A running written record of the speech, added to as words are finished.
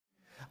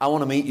I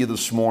want to meet you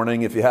this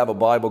morning. If you have a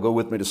Bible, go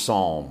with me to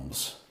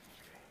Psalms,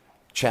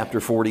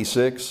 chapter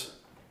 46.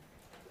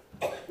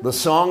 The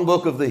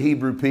songbook of the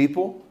Hebrew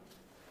people.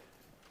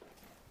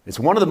 It's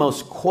one of the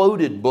most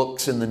quoted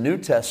books in the New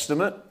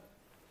Testament.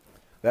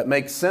 That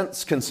makes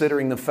sense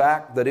considering the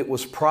fact that it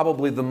was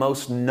probably the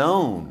most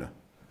known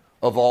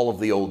of all of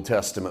the Old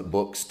Testament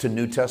books to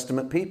New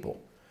Testament people.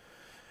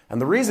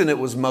 And the reason it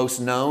was most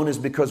known is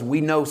because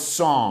we know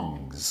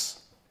songs.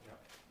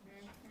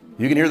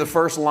 You can hear the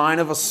first line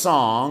of a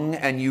song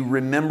and you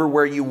remember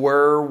where you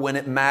were when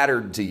it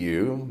mattered to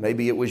you.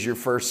 Maybe it was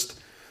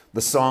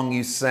the song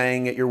you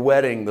sang at your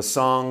wedding, the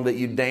song that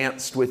you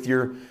danced with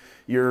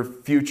your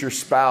future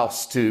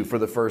spouse to for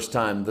the first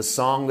time, the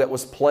song that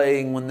was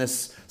playing when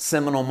this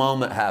seminal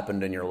moment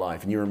happened in your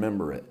life and you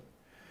remember it.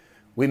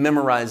 We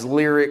memorize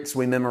lyrics,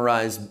 we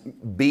memorize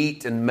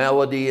beat and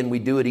melody, and we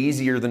do it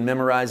easier than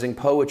memorizing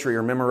poetry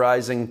or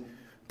memorizing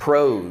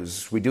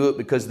prose. We do it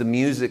because the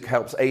music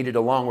helps aid it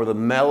along, or the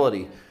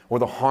melody or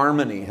the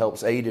harmony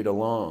helps aid it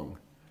along.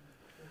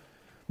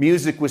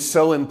 Music was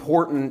so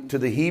important to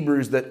the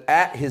Hebrews that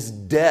at his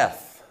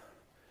death,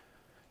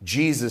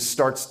 Jesus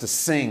starts to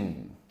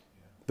sing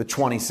the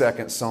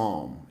 22nd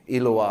Psalm.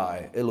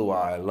 Eloi,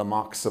 Eloi,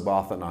 lama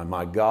sabachthani,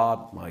 my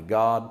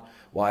God,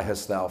 why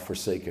hast thou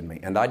forsaken me?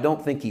 And I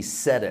don't think he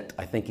said it,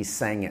 I think he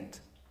sang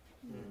it.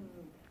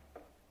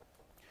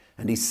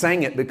 And he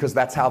sang it because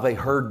that's how they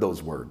heard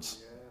those words.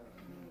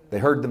 They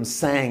heard them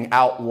sang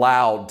out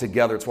loud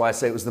together. It's why I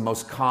say it was the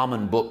most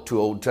common book to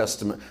Old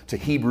Testament, to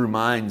Hebrew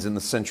minds in the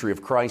century of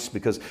Christ,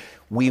 because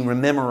we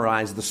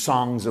memorize the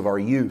songs of our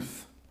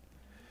youth.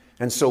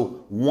 And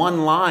so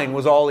one line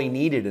was all he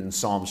needed in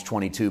Psalms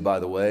 22, by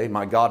the way.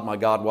 My God,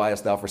 why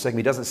hast thou forsaken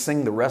me? He doesn't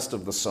sing the rest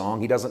of the song.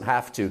 He doesn't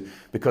have to,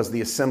 because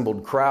the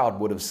assembled crowd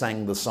would have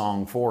sang the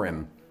song for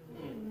him.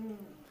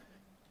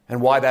 And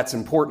why that's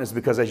important is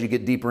because as you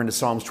get deeper into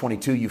Psalms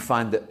 22, you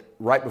find that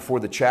right before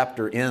the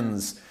chapter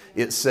ends,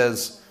 it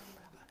says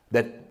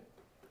that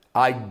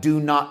I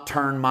do not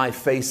turn my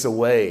face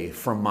away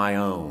from my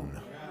own.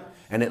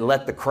 And it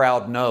let the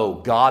crowd know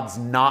God's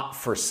not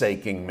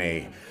forsaking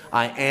me.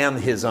 I am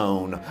his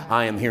own.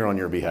 I am here on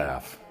your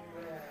behalf.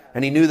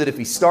 And he knew that if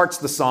he starts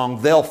the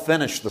song, they'll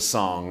finish the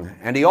song.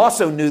 And he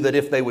also knew that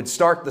if they would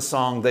start the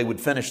song, they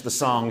would finish the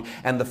song.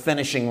 And the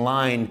finishing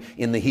line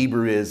in the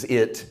Hebrew is,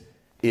 it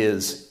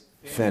is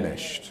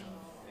finished.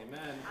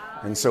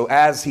 And so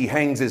as he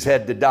hangs his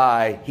head to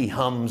die, he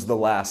hums the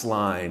last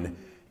line,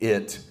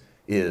 it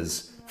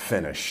is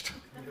finished.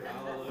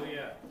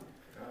 Hallelujah.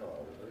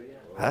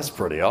 That's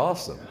pretty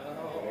awesome.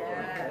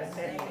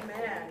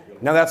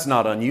 Now that's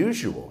not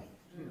unusual.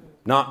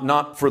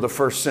 Not for the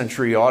first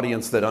century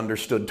audience that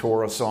understood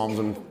Torah, Psalms,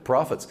 and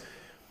prophets.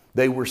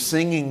 They were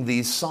singing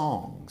these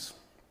songs.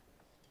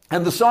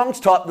 And the songs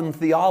taught them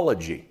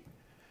theology.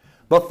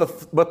 But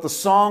the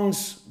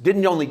songs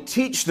didn't only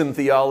teach them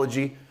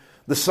theology,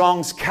 the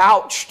songs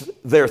couched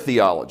their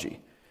theology.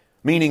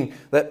 Meaning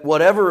that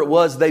whatever it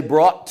was they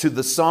brought to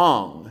the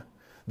song,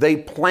 they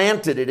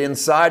planted it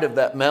inside of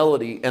that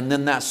melody, and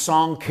then that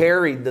song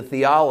carried the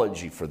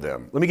theology for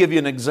them. Let me give you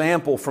an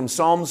example from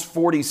Psalms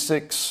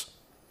 46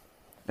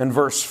 and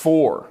verse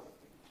 4.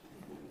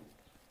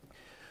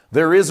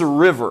 There is a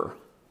river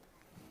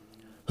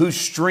whose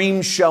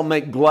streams shall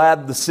make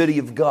glad the city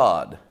of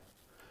God,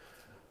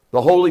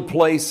 the holy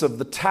place of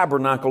the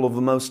tabernacle of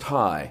the Most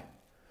High.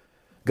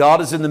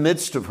 God is in the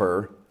midst of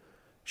her.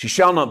 She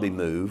shall not be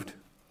moved.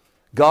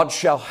 God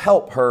shall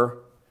help her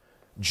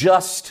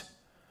just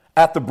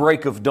at the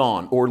break of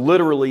dawn, or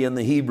literally in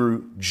the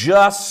Hebrew,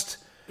 just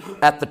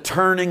at the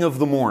turning of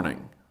the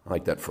morning. I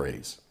like that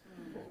phrase.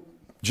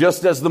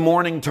 Just as the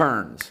morning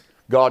turns,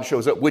 God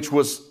shows up, which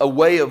was a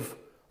way of,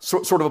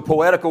 sort of a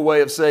poetical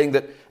way of saying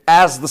that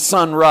as the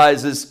sun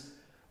rises,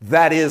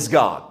 that is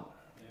God.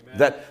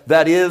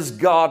 That is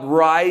God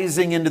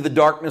rising into the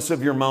darkness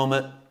of your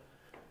moment,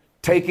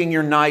 taking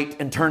your night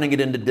and turning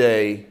it into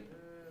day.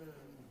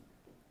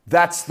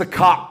 That's the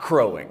cock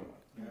crowing.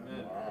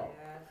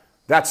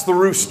 That's the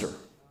rooster,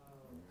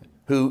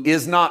 who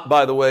is not,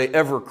 by the way,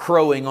 ever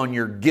crowing on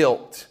your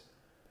guilt,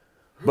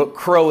 but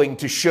crowing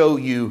to show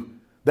you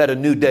that a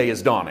new day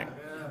is dawning.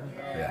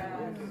 Yeah.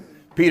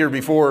 Peter,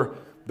 before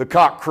the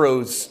cock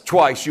crows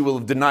twice, you will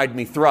have denied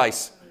me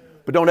thrice.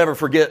 But don't ever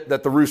forget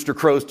that the rooster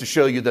crows to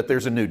show you that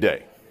there's a new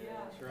day.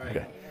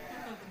 Okay.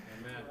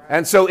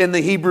 And so in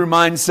the Hebrew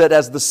mindset,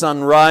 as the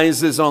sun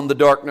rises on the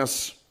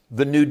darkness,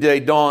 the new day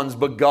dawns,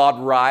 but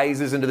God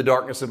rises into the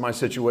darkness of my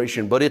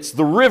situation. But it's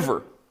the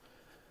river,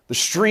 the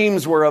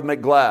streams whereof make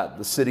glad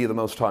the city of the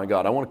Most High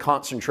God. I want to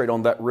concentrate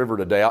on that river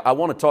today. I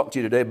want to talk to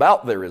you today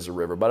about there is a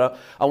river, but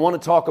I want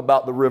to talk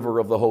about the river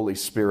of the Holy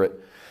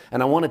Spirit.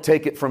 And I want to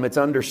take it from its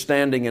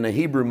understanding in a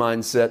Hebrew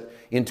mindset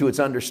into its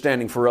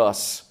understanding for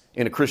us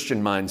in a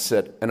Christian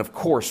mindset. And of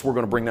course, we're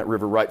going to bring that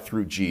river right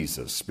through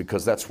Jesus,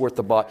 because that's what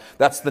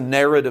that's the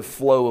narrative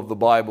flow of the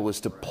Bible,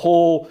 is to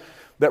pull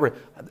that river.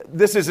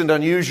 This isn't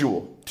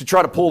unusual. To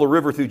try to pull the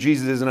river through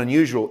Jesus isn't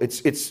unusual.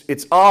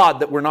 It's odd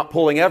that we're not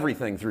pulling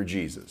everything through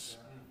Jesus.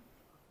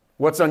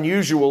 What's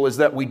unusual is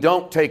that we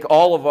don't take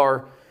all of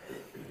our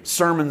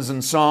sermons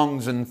and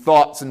songs and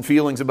thoughts and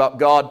feelings about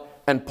God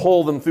and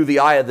pull them through the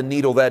eye of the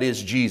needle that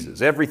is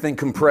Jesus. Everything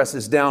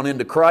compresses down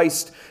into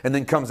Christ and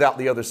then comes out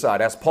the other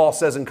side. As Paul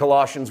says in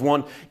Colossians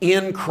 1,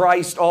 in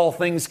Christ all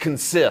things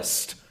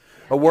consist.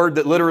 A word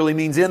that literally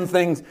means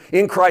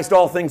in Christ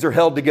all things are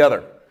held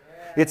together.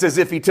 It's as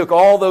if he took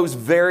all those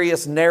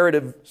various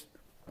narratives,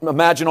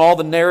 imagine all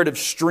the narrative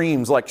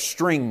streams like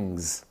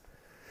strings,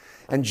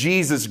 and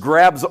Jesus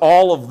grabs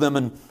all of them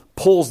and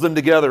pulls them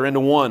together into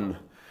one,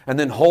 and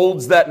then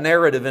holds that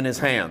narrative in his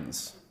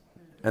hands.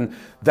 And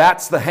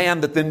that's the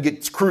hand that then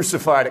gets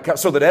crucified at Calvary,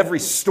 so that every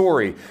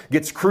story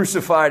gets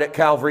crucified at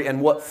Calvary,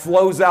 and what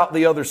flows out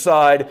the other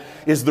side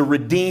is the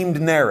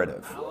redeemed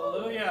narrative.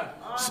 Hallelujah.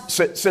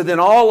 So then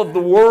all of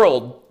the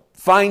world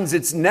finds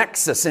its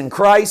nexus in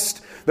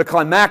Christ, the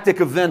climactic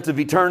event of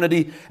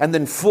eternity, and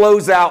then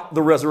flows out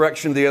the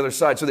resurrection to the other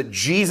side, so that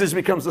Jesus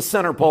becomes the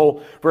center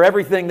pole for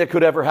everything that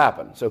could ever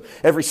happen. So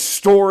every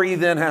story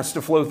then has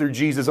to flow through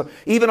Jesus.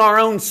 Even our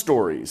own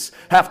stories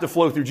have to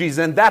flow through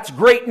Jesus, and that's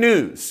great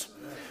news.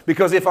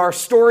 Because if our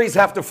stories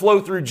have to flow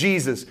through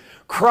Jesus,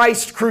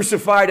 Christ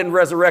crucified and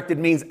resurrected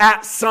means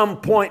at some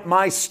point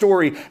my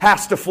story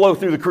has to flow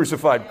through the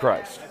crucified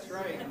Christ. That's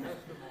right.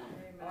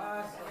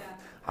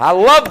 I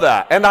love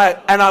that. And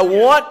I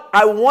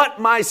want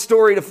my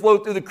story to flow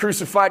through the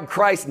crucified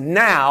Christ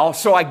now,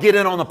 so I get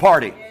in on the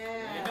party.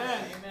 Amen.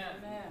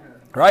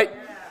 Right?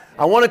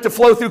 I want it to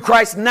flow through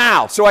Christ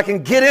now, so I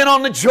can get in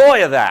on the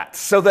joy of that,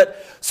 so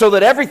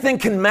that everything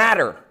can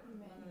matter.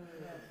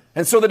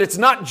 And so that it's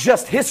not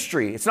just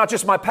history. It's not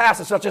just my past.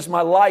 It's not just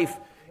my life.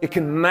 It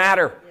can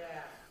matter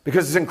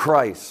because it's in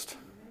Christ.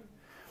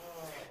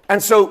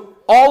 And so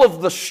all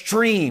of the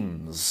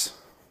streams,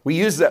 we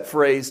use that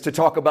phrase to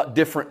talk about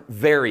different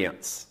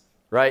variants,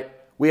 right?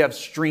 We have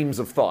streams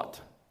of thought.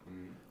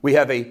 We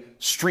have a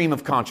stream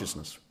of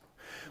consciousness.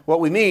 What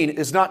we mean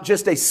is not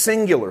just a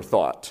singular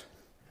thought.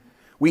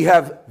 We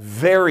have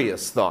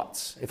various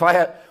thoughts. If I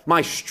have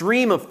my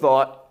stream of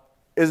thought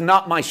is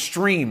not my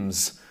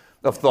streams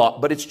of thought,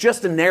 but it's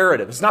just a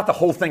narrative. It's not the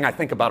whole thing I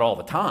think about all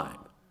the time,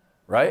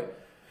 right?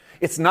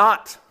 It's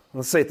not,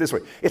 let's say it this way,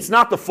 it's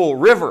not the full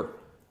river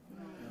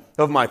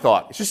of my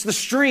thought. It's just the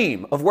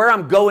stream of where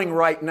I'm going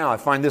right now. I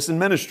find this in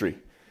ministry.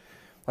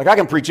 Like I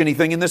can preach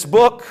anything in this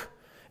book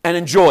and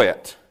enjoy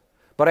it,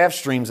 but I have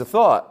streams of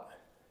thought.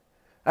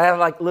 I have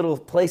like little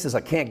places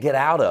I can't get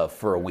out of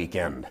for a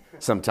weekend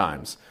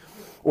sometimes,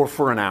 or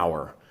for an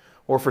hour,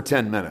 or for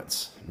 10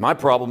 minutes. My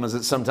problem is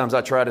that sometimes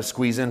I try to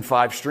squeeze in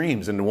 5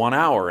 streams into 1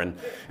 hour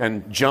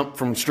and jump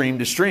from stream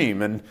to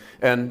stream.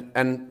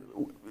 And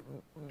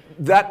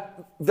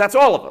that's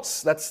all of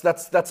us.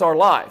 That's our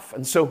life.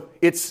 And so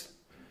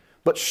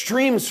but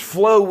streams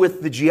flow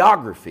with the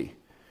geography.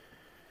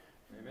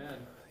 Amen.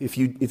 If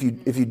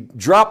you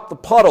drop the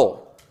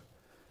puddle,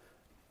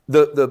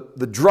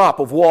 the drop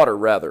of water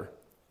rather,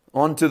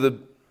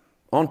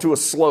 onto a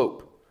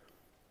slope,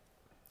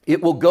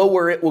 it will go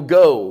where it will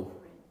go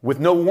with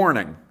no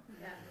warning.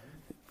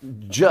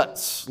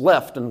 Juts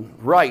left and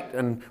right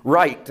and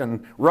right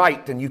and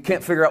right, and you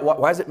can't figure out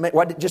why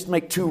did it just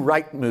make 2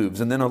 right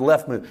moves and then a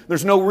left move.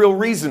 There's no real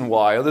reason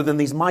why, other than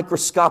these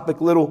microscopic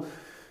little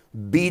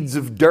beads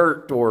of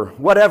dirt or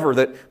whatever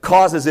that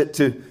causes it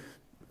to.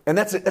 And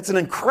that's an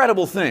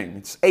incredible thing.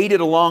 It's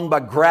aided along by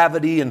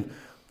gravity and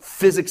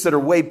physics that are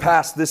way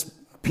past this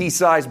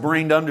pea-sized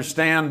brain to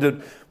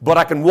understand. But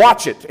I can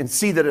watch it and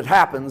see that it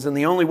happens, and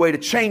the only way to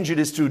change it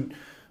is to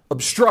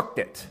obstruct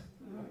it.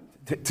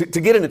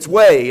 To get in its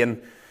way,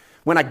 and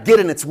when I get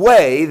in its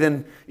way,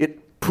 then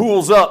it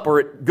pools up or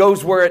it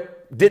goes where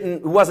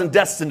it wasn't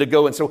destined to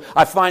go. And so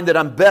I find that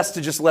I'm best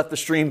to just let the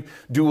stream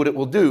do what it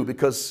will do,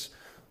 because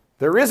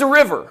there is a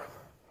river,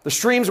 the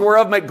streams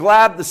whereof make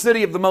glad the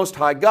city of the Most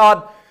High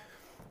God.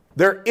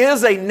 There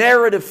is a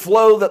narrative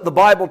flow that the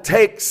Bible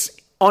takes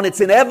on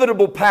its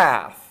inevitable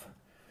path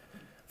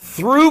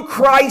through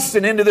Christ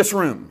and into this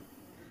room.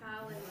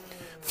 Hallelujah.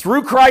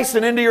 Through Christ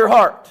and into your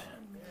heart.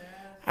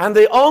 And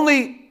the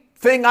only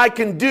thing I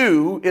can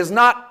do is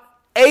not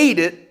aid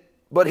it,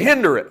 but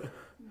hinder it.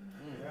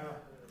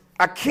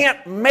 I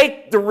can't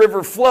make the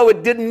river flow.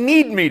 It didn't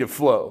need me to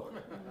flow.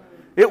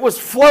 It was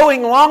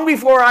flowing long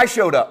before I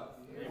showed up.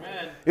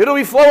 Amen. It'll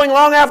be flowing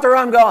long after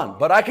I'm gone,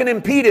 but I can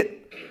impede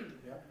it.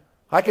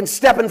 I can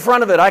step in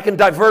front of it. I can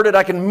divert it.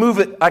 I can move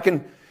it. I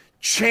can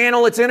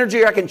channel its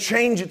energy. I can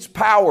change its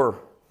power.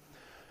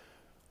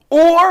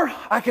 Or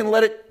I can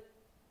let it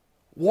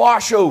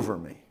wash over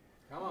me.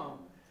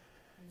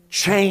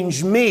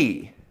 Change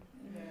me.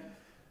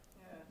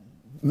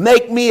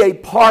 Make me a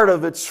part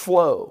of its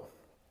flow.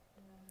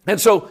 And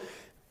so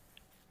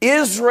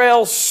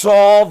Israel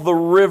saw the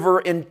river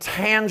in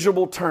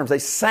tangible terms. They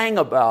sang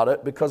about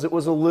it because it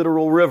was a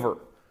literal river.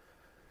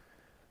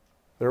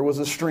 There was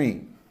a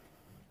stream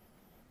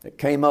that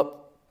came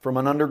up from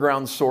an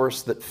underground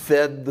source that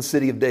fed the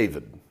city of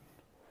David.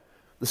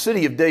 The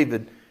city of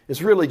David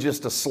is really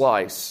just a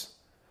slice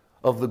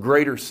of the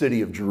greater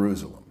city of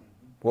Jerusalem.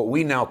 What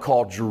we now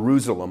call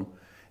Jerusalem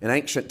in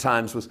ancient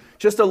times was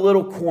just a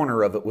little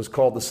corner of it was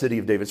called the city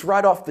of David. It's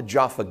right off the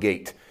Jaffa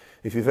Gate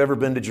If you've ever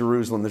been to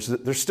Jerusalem,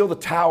 there's still the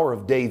Tower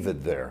of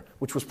David there,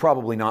 which was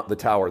probably not the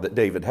tower that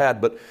David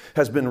had, but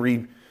has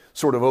been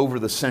sort of over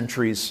the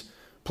centuries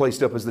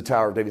placed up as the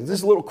Tower of David. This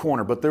is a little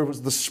corner, but there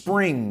was the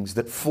springs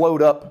that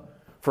flowed up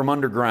from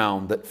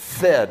underground that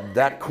fed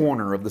that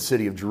corner of the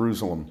city of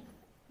Jerusalem.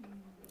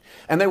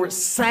 And they were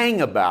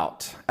sang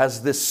about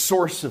as this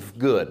source of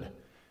good.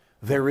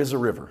 There is a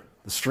river,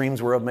 the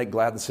streams whereof make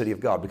glad the city of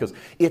God, because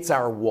it's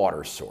our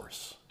water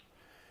source.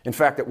 In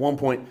fact, at one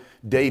point,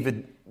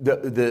 David,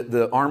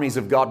 the armies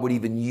of God would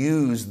even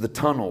use the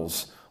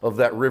tunnels of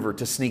that river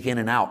to sneak in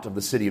and out of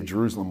the city of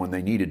Jerusalem when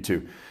they needed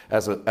to,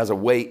 as a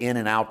way in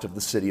and out of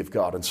the city of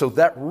God. And so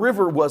that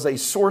river was a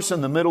source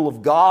in the middle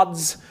of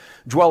God's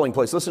dwelling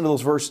place. Listen to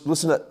those verses.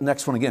 Listen to that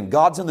next one again.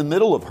 God's in the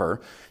middle of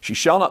her. She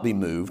shall not be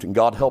moved, and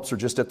God helps her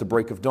just at the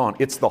break of dawn.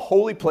 It's the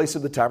holy place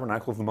of the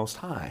tabernacle of the Most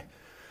High.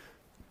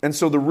 And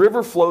so the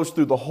river flows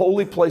through the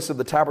holy place of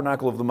the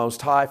tabernacle of the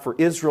Most High. For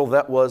Israel,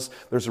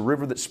 there's a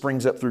river that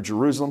springs up through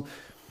Jerusalem,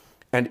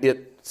 and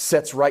it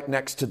sets right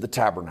next to the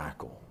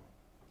tabernacle.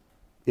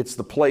 It's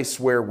the place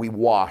where we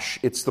wash.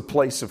 It's the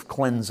place of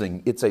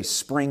cleansing. It's a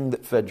spring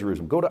that fed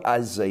Jerusalem. Go to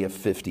Isaiah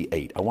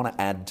 58. I want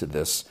to add to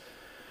this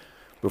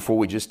before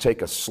we just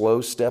take a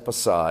slow step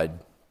aside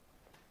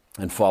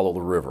and follow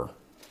the river.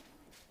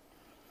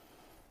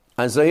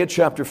 Isaiah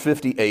chapter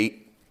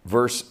 58,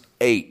 verse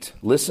 8.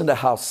 Listen to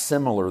how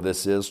similar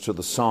this is to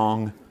the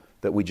song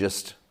that we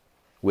just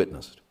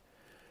witnessed.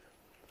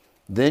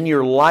 Then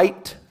your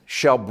light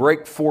shall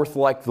break forth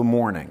like the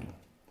morning.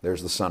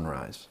 There's the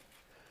sunrise.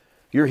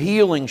 Your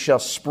healing shall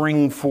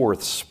spring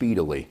forth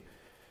speedily,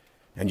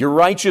 and your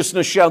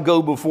righteousness shall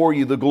go before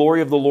you. The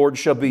glory of the Lord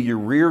shall be your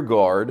rear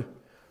guard.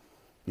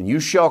 And you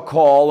shall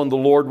call, and the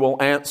Lord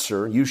will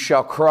answer. You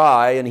shall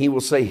cry, and he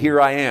will say, Here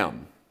I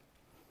am.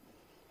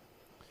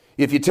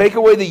 If you take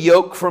away the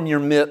yoke from your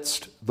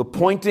midst, the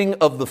pointing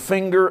of the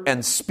finger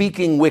and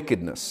speaking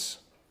wickedness.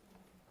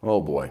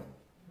 Oh boy.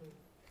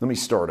 Let me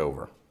start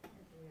over.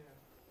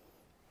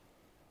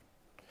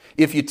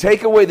 If you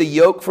take away the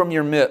yoke from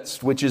your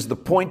midst, which is the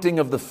pointing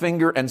of the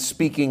finger and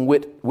speaking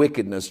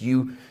wickedness,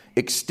 you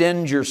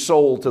extend your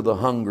soul to the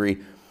hungry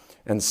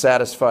and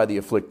satisfy the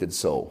afflicted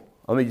soul.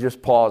 Let me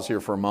just pause here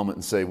for a moment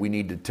and say we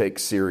need to take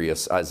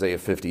serious Isaiah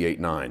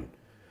 58:9.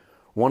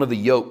 One of the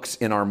yokes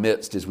in our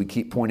midst is we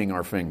keep pointing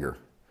our finger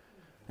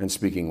and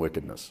speaking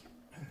wickedness.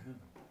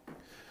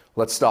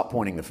 Let's stop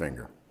pointing the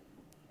finger.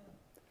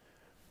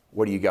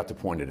 What do you got to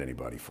point at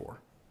anybody for?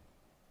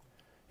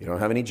 You don't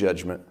have any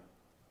judgment.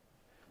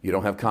 You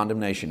don't have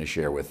condemnation to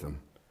share with them.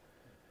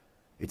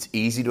 It's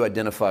easy to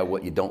identify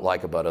what you don't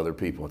like about other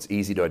people. It's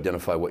easy to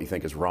identify what you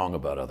think is wrong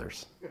about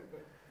others.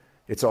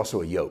 It's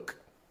also a yoke.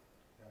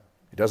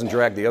 It doesn't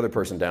drag the other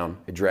person down.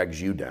 It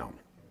drags you down.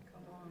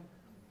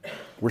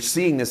 We're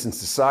seeing this in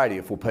society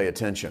if we'll pay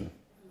attention.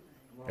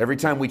 Every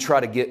time we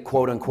try to get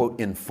quote unquote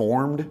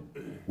informed,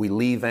 we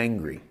leave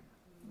angry.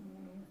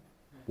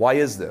 Why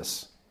is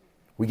this?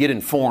 We get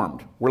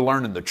informed. We're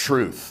learning the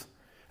truth.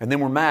 And then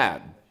we're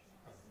mad.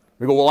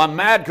 We go, well, I'm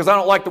mad because I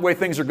don't like the way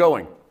things are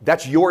going.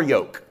 That's your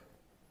yoke.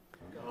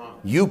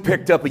 You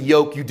picked up a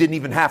yoke you didn't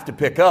even have to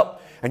pick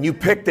up, and you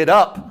picked it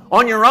up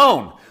on your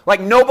own.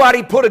 Like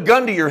nobody put a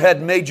gun to your head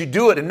and made you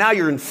do it, and now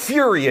you're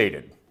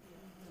infuriated.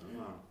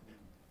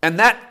 And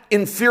that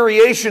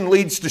infuriation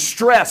leads to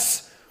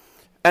stress,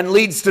 and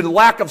leads to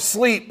lack of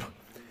sleep,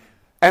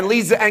 and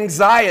leads to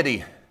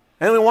anxiety.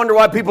 And we wonder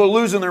why people are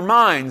losing their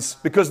minds,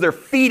 because they're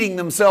feeding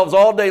themselves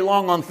all day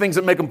long on things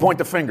that make them point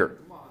the finger.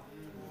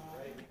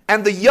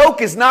 And the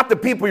yoke is not the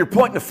people you're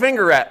pointing the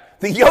finger at.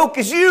 The yoke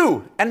is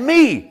you and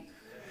me.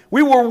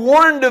 We were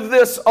warned of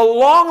this a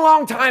long,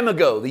 long time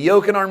ago. The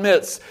yoke in our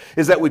midst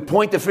is that we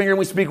point the finger and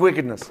we speak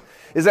wickedness.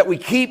 Is that we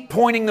keep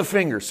pointing the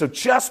finger. So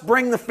just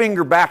bring the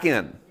finger back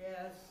in.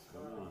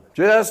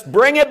 Just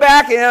bring it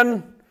back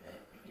in.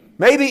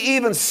 Maybe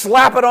even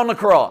slap it on the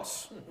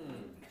cross.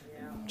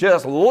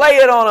 Just lay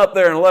it on up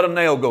there and let a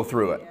nail go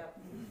through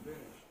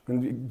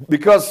it.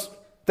 Because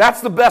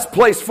that's the best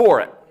place for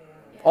it.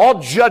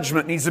 All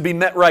judgment needs to be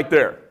met right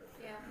there.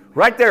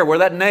 Right there where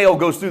that nail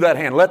goes through that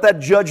hand. Let that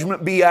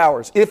judgment be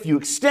ours. If you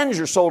extend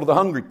your soul to the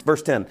hungry,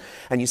 verse 10,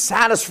 and you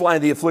satisfy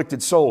the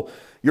afflicted soul,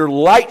 your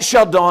light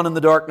shall dawn in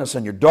the darkness,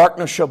 and your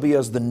darkness shall be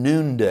as the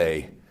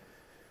noonday.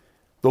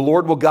 The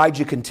Lord will guide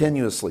you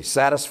continuously,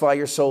 satisfy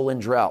your soul in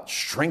drought,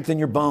 strengthen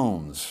your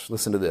bones.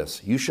 Listen to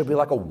this. You shall be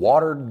like a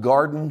watered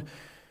garden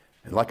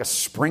and like a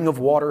spring of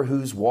water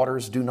whose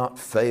waters do not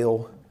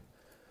fail.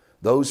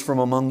 Those from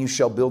among you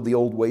shall build the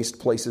old waste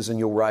places, and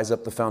you'll rise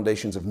up the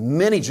foundations of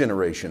many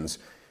generations.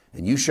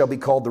 And you shall be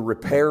called the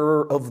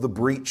repairer of the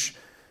breach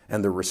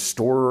and the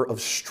restorer of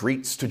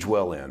streets to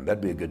dwell in.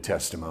 That'd be a good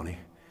testimony.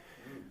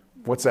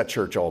 What's that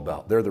church all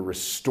about? They're the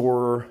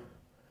restorer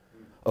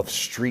of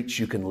streets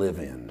you can live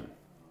in.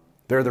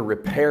 They're the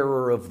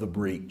repairer of the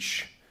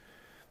breach.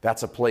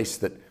 That's a place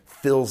that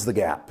fills the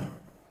gap,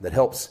 that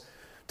helps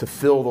to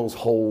fill those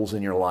holes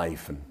in your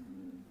life. And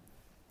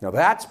now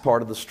that's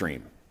part of the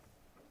stream.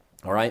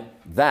 All right?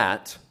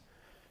 That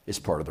is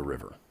part of the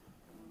river.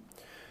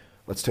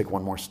 Let's take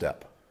one more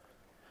step.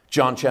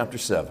 John chapter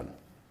 7.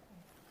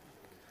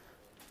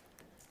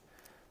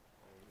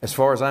 As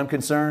far as I'm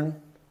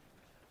concerned,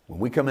 when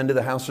we come into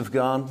the house of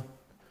God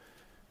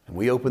and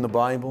we open the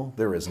Bible,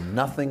 there is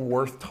nothing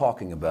worth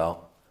talking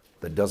about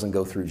that doesn't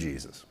go through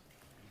Jesus.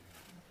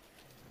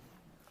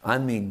 I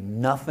mean,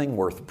 nothing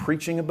worth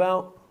preaching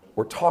about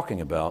or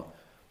talking about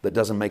that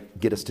doesn't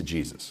get us to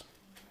Jesus.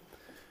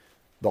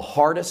 The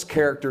hardest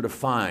character to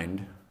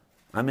find,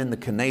 I'm in the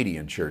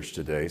Canadian church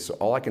today, so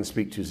all I can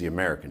speak to is the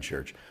American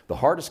church. The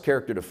hardest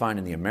character to find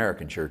in the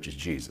American church is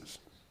Jesus.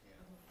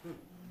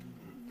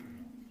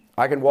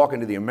 I can walk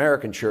into the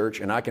American church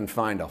and I can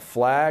find a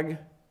flag,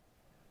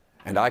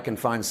 and I can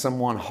find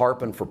someone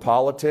harping for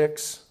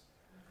politics,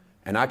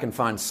 and I can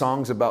find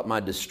songs about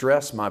my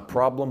distress, my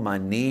problem, my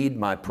need,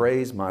 my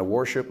praise, my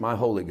worship, my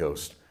Holy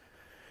Ghost.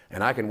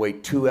 And I can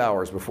wait 2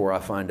 hours before I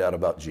find out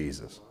about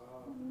Jesus.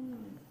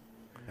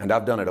 And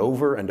I've done it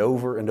over and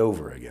over and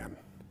over again.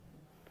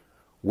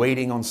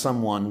 Waiting on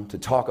someone to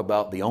talk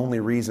about the only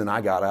reason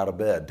I got out of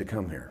bed to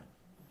come here.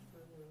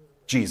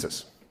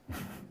 Jesus.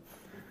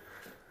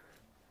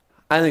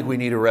 I think we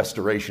need a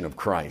restoration of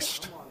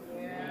Christ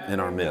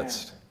in our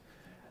midst.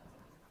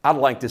 I'd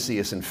like to see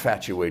us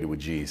infatuated with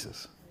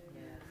Jesus.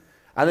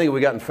 I think if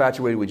we got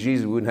infatuated with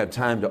Jesus, we wouldn't have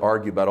time to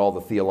argue about all the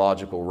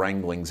theological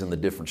wranglings and the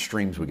different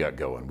streams we got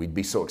going. We'd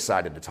be so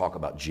excited to talk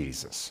about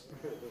Jesus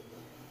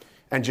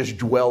and just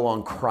dwell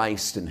on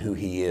Christ and who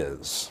He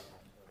is.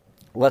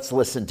 Let's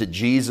listen to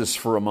Jesus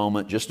for a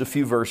moment. Just a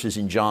few verses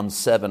in John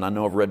 7. I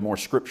know I've read more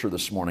scripture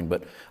this morning,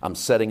 but I'm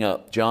setting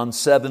up. John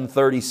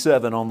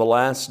 7:37, on the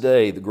last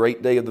day, the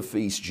great day of the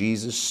feast,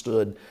 Jesus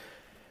stood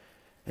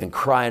and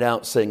cried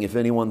out, saying, "If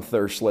anyone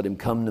thirsts, let him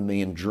come to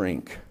me and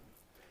drink.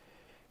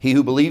 He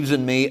who believes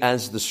in me,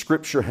 as the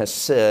scripture has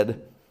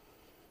said,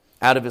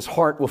 out of his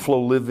heart will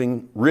flow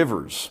living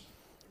rivers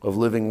of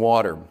living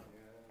water."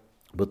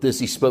 But this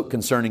he spoke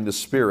concerning the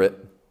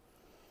Spirit,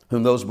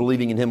 whom those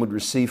believing in him would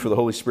receive, for the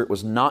Holy Spirit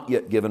was not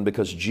yet given,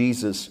 because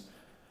Jesus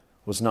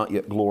was not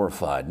yet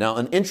glorified. Now,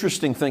 an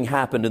interesting thing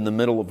happened in the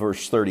middle of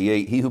verse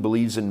 38. He who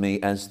believes in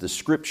me, as the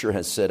scripture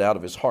has said, out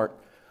of his heart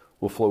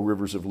will flow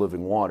rivers of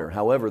living water.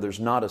 However, there's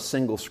not a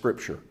single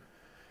scripture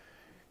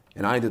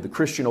in either the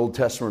Christian Old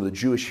Testament or the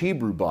Jewish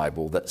Hebrew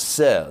Bible that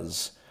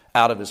says,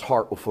 out of his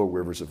heart will flow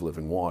rivers of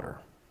living water.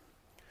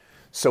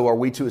 So are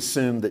we to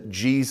assume that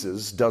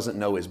Jesus doesn't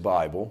know his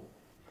Bible?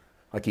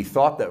 Like he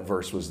thought that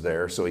verse was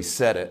there, so he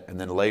said it,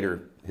 and then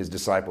later his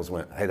disciples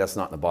went, "Hey, that's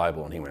not in the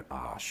Bible." And he went,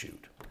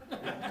 shoot.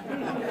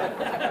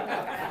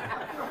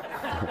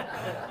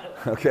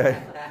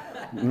 Okay?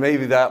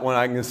 Maybe that one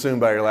I can assume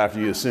by your laughter,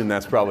 you assume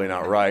that's probably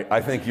not right.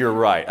 I think you're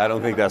right. I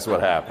don't think that's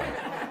what happened.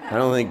 I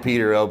don't think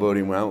Peter elbowed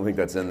him. I don't think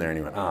that's in there. And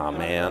he went,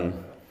 man.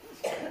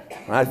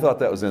 I thought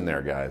that was in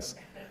there, guys.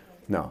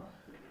 No.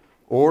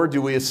 Or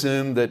do we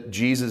assume that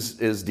Jesus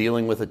is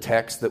dealing with a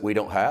text that we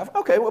don't have?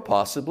 Okay, well,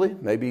 possibly.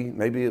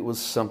 Maybe it was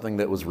something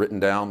that was written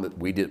down that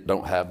we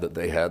don't have that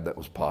they had that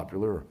was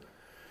popular.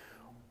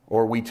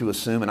 Or are we to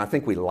assume, and I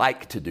think we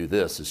like to do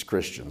this as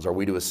Christians, are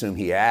we to assume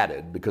he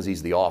added because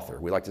he's the author?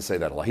 We like to say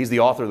that a lot. He's the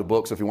author of the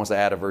book, so if he wants to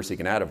add a verse, he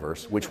can add a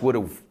verse, which would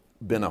have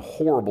been a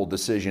horrible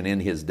decision in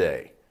his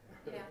day.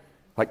 Yeah.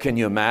 Like, can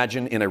you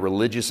imagine in a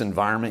religious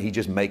environment, he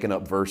just making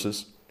up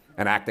verses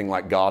and acting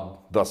like God,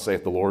 thus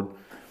saith the Lord?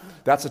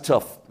 That's a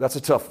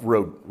tough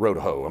road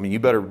to hoe. I mean,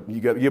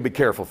 you be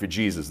careful if you're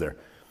Jesus there.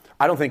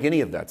 I don't think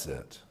any of that's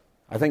it.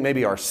 I think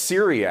maybe our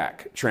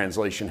Syriac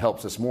translation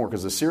helps us more,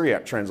 because the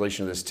Syriac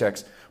translation of this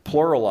text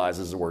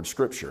pluralizes the word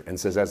scripture and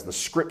says, as the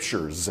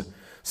scriptures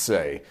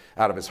say,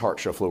 out of his heart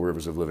shall flow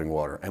rivers of living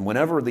water. And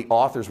whenever the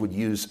authors would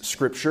use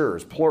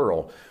scriptures,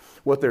 plural,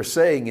 what they're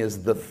saying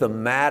is the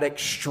thematic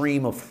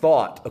stream of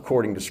thought,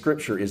 according to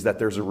Scripture, is that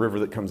there's a river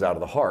that comes out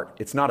of the heart.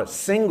 It's not a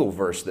single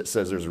verse that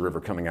says there's a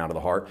river coming out of the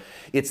heart.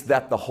 It's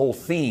that the whole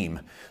theme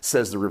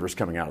says the river's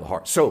coming out of the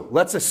heart. So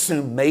let's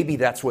assume maybe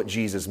that's what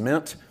Jesus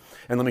meant.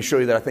 And let me show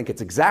you that I think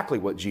it's exactly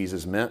what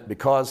Jesus meant,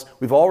 because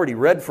we've already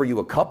read for you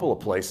a couple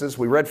of places.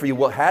 We read for you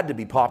what had to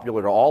be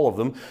popular to all of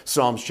them.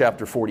 Psalms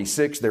chapter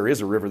 46, there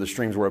is a river, the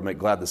streams whereof make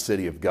glad the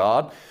city of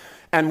God.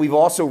 And we've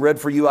also read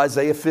for you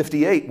Isaiah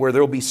 58, where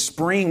there will be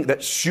spring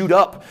that shoot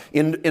up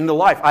into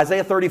life.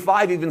 Isaiah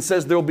 35 even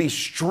says there will be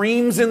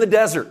streams in the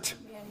desert.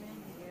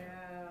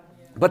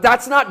 But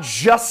that's not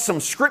just some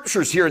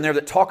scriptures here and there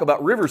that talk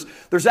about rivers.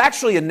 There's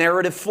actually a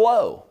narrative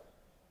flow.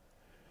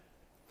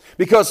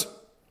 Because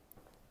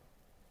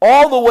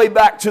all the way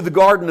back to the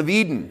Garden of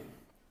Eden,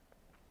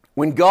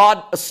 when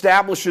God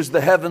establishes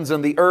the heavens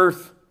and the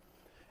earth,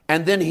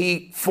 and then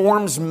he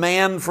forms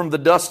man from the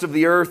dust of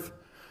the earth,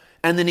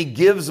 and then he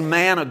gives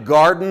man a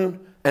garden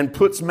and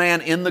puts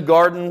man in the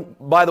garden.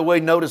 By the way,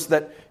 notice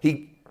that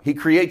he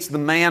creates the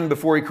man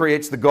before he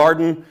creates the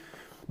garden,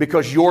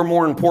 because you're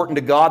more important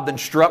to God than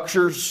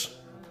structures.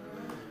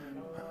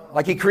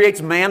 Like he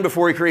creates man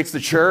before he creates the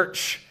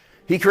church.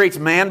 He creates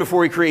man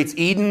before he creates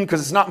Eden,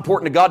 because it's not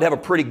important to God to have a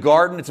pretty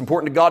garden. It's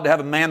important to God to have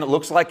a man that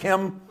looks like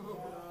him.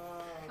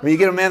 When you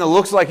get a man that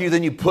looks like you,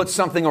 then you put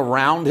something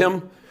around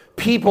him.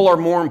 People are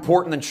more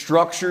important than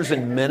structures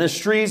and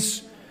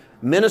ministries.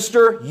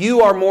 Minister,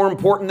 you are more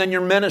important than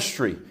your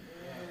ministry.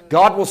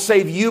 God will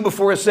save you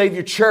before He'll save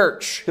your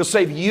church. He'll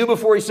save you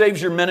before He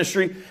saves your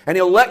ministry. And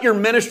He'll let your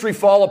ministry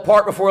fall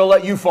apart before He'll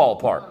let you fall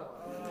apart.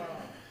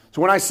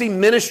 So when I see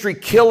ministry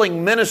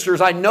killing ministers,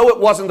 I know it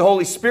wasn't the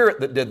Holy Spirit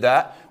that did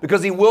that,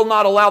 because He will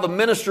not allow the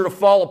minister to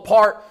fall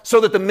apart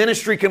so that the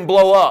ministry can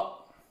blow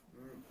up.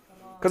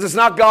 Because it's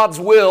not God's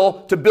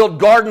will to build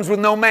gardens with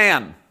no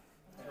man.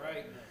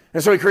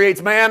 And so He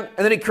creates man,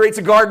 and then He creates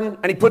a garden,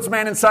 and He puts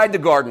man inside the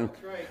garden.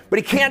 But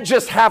He can't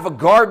just have a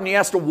garden, He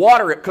has to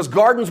water it, because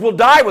gardens will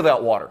die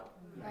without water.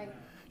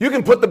 You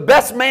can put the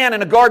best man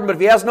in a garden, but if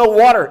he has no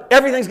water,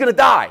 everything's going to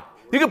die.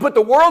 You can put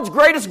the world's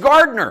greatest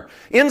gardener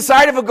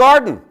inside of a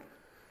garden.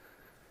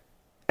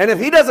 And if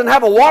he doesn't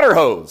have a water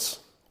hose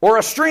or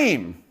a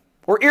stream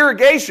or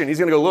irrigation, he's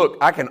going to go, look,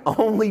 I can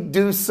only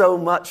do so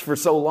much for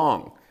so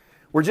long.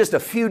 We're just a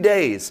few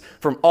days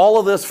from all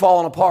of this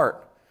falling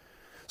apart.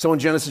 So in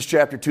Genesis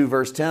chapter 2,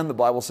 verse 10, the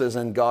Bible says,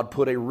 and God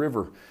put a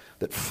river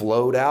that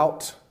flowed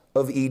out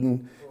of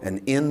Eden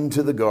and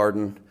into the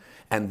garden,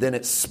 and then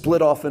it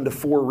split off into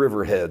 4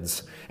 river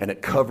heads, and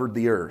it covered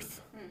the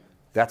earth.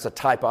 That's a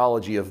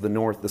typology of the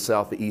north, the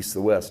south, the east,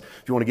 the west.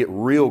 If you want to get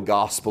real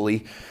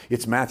gospel-y,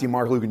 it's Matthew,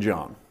 Mark, Luke, and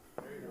John.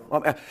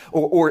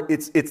 Or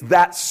it's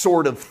that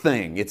sort of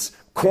thing. It's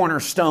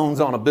cornerstones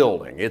on a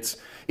building. It's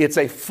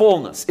a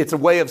fullness. It's a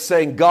way of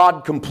saying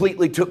God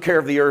completely took care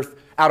of the earth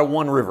out of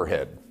one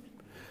riverhead.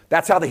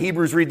 That's how the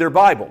Hebrews read their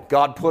Bible.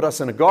 God put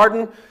us in a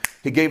garden.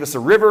 He gave us a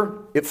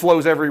river. It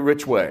flows every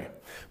which way.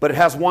 But it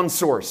has one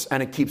source,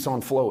 and it keeps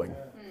on flowing.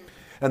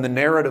 And the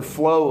narrative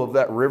flow of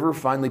that river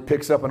finally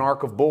picks up an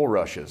ark of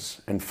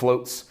bulrushes and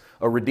floats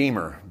a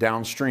redeemer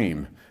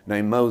downstream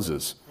named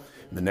Moses.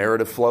 And the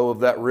narrative flow of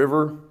that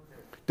river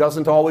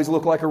doesn't always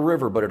look like a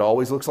river, but it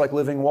always looks like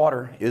living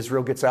water.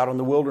 Israel gets out in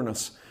the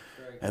wilderness,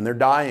 and they're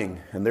dying,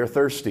 and they're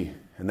thirsty.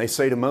 And they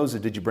say to Moses,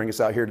 did you bring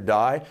us out here to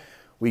die?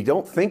 We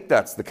don't think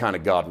that's the kind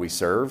of God we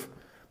serve,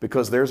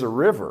 because there's a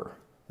river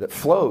that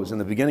flows in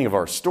the beginning of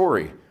our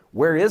story.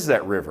 Where is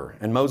that river?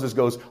 And Moses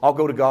goes, I'll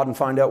go to God and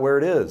find out where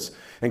it is.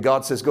 And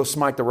God says, go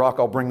smite the rock,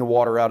 I'll bring the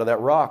water out of that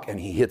rock. And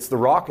he hits the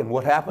rock, and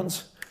what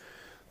happens?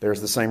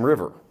 There's the same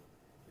river.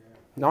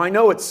 Now I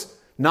know it's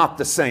not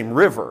the same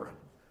river,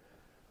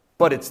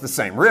 but it's the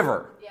same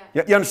river.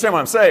 Yeah. You understand what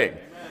I'm saying?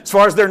 As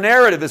far as their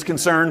narrative is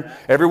concerned,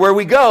 everywhere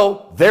we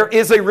go, there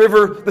is a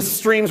river, the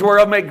streams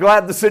whereof make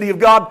glad the city of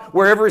God.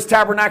 Wherever His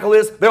tabernacle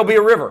is, there'll be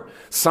a river.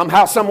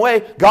 Somehow, some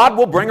way, God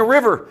will bring a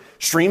river.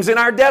 Streams in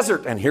our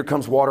desert, and here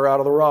comes water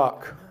out of the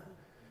rock.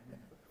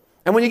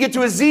 And when you get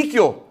to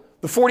Ezekiel,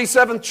 the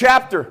 47th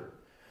chapter,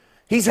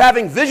 he's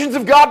having visions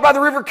of God by the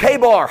river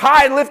Kabar,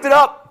 high and lifted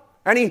up,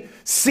 and he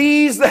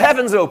sees the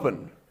heavens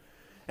open.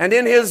 And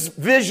in his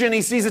vision,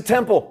 he sees a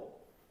temple.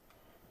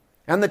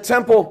 And the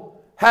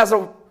temple has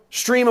a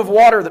stream of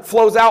water that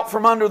flows out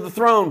from under the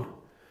throne,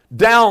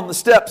 down the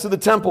steps of the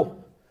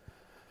temple.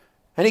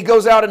 And he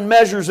goes out and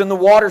measures, and the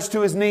water's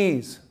to his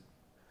knees.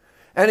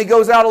 And he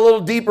goes out a little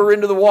deeper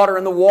into the water,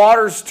 and the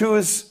water's to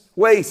his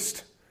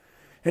waist.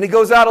 And he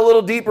goes out a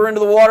little deeper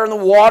into the water, and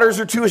the waters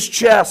are to his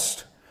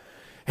chest.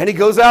 And he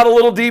goes out a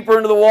little deeper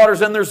into the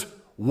waters, and there's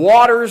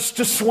waters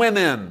to swim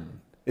in,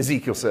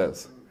 Ezekiel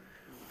says.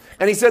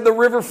 And he said the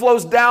river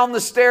flows down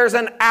the stairs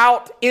and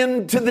out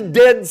into the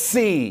Dead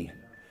Sea.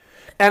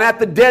 And at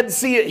the Dead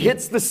Sea, it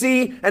hits the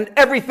sea, and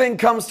everything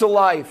comes to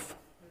life.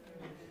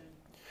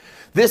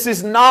 This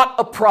is not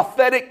a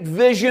prophetic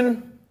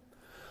vision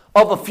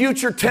of a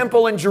future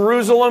temple in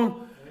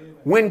Jerusalem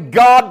when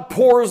God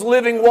pours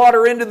living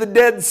water into the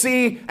Dead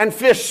Sea and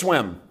fish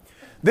swim.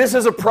 This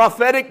is a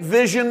prophetic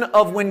vision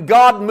of when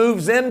God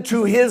moves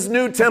into His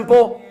new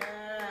temple,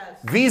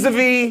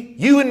 vis-a-vis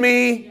you and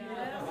me,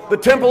 the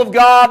temple of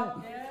God.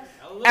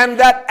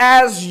 And that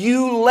as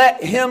you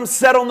let Him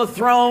sit on the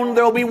throne,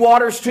 there will be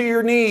waters to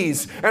your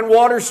knees, and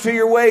waters to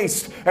your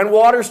waist, and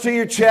waters to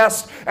your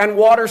chest, and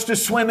waters to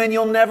swim in.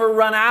 You'll never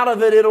run out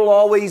of it. It'll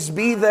always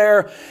be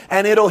there,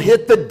 and it'll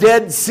hit the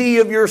Dead Sea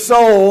of your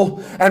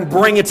soul and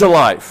bring it to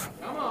life.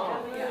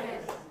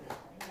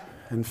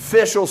 And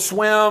fish will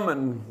swim,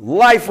 and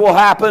life will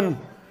happen,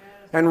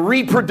 and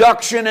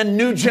reproduction and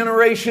new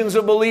generations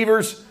of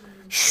believers,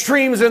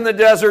 streams in the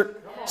desert,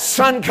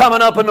 sun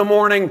coming up in the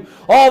morning,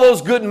 all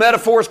those good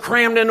metaphors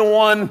crammed into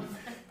one,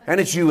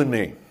 and it's you and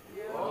me.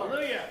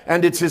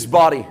 And it's His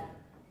body.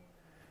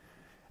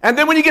 And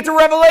then when you get to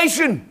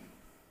Revelation,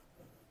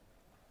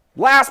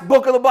 last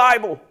book of the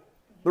Bible,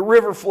 the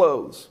river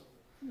flows.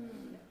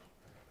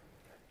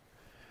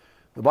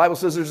 The Bible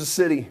says there's a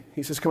city.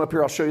 He says, come up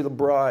here, I'll show you the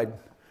bride,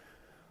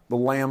 the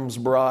Lamb's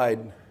bride.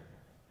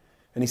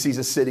 And he sees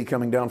a city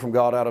coming down from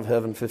God out of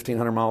heaven,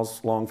 1,500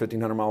 miles long,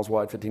 1,500 miles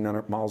wide,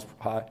 1,500 miles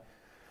high.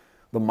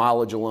 The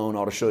mileage alone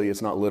ought to show you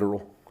it's not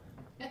literal.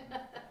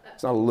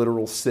 It's not a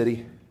literal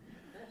city.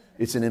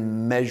 It's an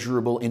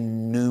immeasurable,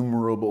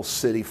 innumerable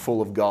city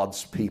full of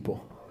God's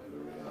people.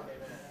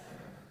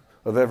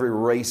 Of every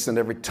race and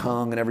every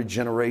tongue and every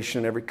generation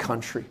and every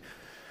country.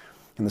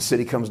 And the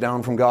city comes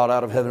down from God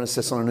out of heaven and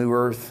sits on a new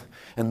earth.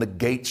 And the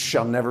gates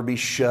shall never be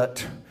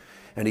shut.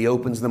 And he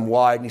opens them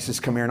wide and he says,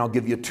 come here and I'll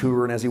give you a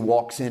tour. And as he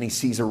walks in, he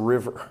sees a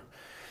river.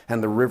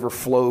 And the river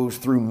flows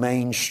through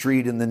Main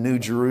Street in the New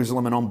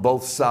Jerusalem. And on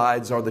both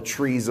sides are the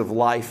trees of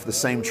life. The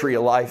same tree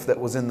of life that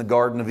was in the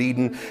Garden of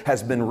Eden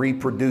has been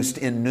reproduced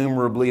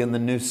innumerably in the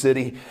new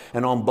city.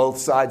 And on both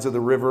sides of the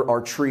river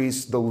are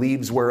trees, the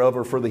leaves whereof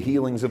are for the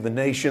healings of the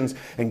nations.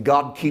 And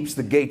God keeps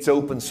the gates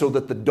open so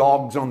that the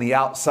dogs on the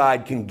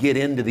outside can get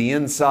into the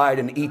inside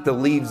and eat the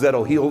leaves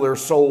that'll heal their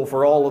soul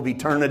for all of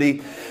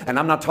eternity. And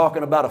I'm not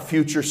talking about a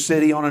future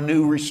city on a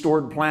new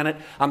restored planet.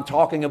 I'm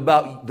talking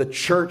about the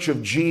church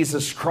of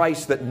Jesus Christ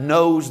that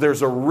knows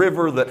there's a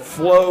river that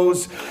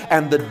flows,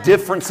 and the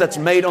difference that's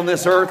made on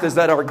this earth is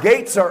that our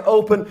gates are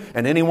open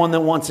and anyone that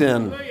wants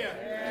in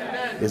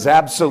is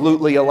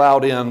absolutely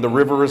allowed in. The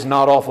river is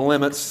not off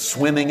limits.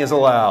 Swimming is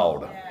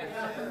allowed.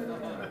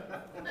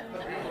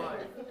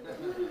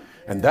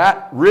 And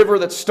that river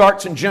that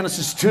starts in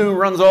Genesis 2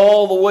 runs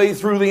all the way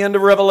through the end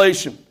of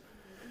Revelation.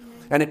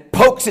 And it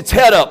pokes its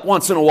head up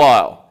once in a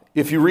while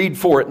if you read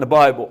for it in the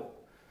Bible.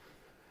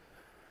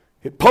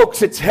 It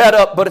pokes its head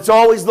up, but it's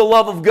always the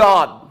love of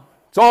God.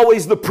 It's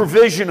always the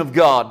provision of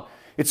God.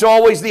 It's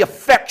always the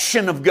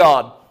affection of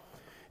God.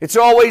 It's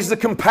always the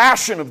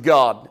compassion of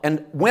God.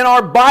 And when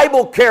our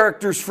Bible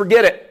characters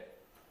forget it,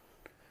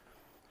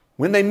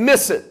 when they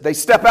miss it, they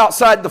step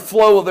outside the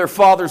flow of their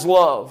Father's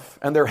love,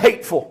 and they're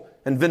hateful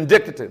and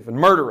vindictive and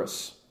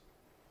murderous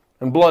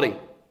and bloody.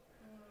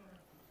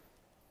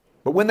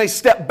 But when they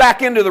step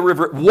back into the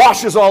river, it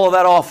washes all of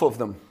that off of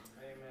them.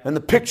 And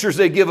the pictures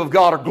they give of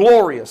God are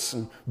glorious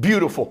and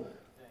beautiful.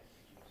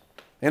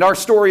 In our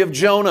story of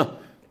Jonah,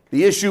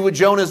 the issue with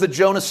Jonah is that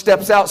Jonah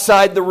steps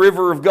outside the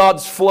river of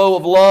God's flow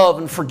of love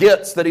and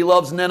forgets that he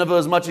loves Nineveh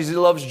as much as he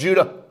loves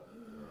Judah.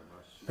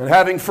 And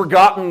having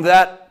forgotten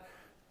that,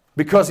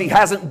 because he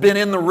hasn't been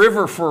in the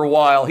river for a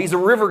while, he's a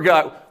river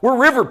guy. We're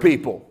river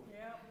people.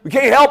 We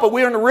can't help it.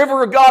 We're in the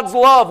river of God's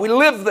love. We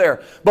live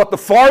there. But the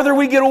farther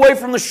we get away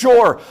from the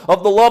shore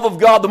of the love of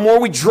God, the more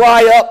we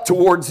dry up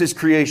towards His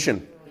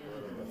creation.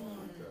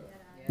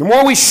 The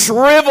more we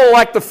shrivel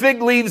like the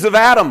fig leaves of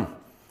Adam,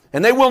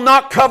 and they will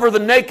not cover the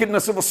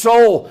nakedness of a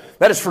soul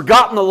that has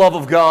forgotten the love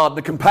of God,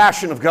 the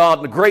compassion of God,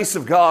 and the grace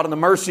of God, and the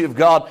mercy of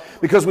God,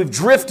 because we've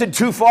drifted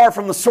too far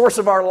from the source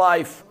of our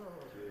life.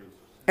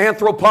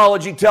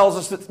 Anthropology tells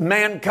us that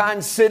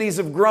mankind's cities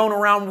have grown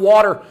around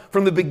water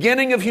from the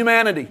beginning of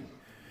humanity.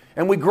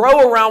 And we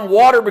grow around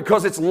water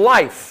because it's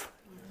life,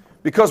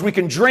 because we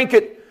can drink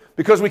it,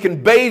 because we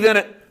can bathe in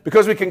it,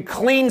 because we can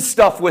clean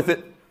stuff with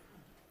it.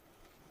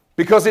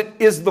 Because it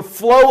is the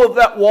flow of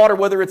that water,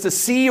 whether it's a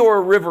sea or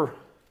a river,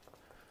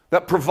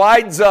 that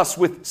provides us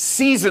with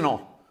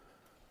seasonal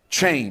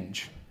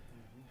change.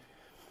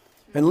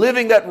 And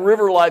living that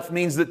river life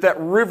means that that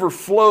river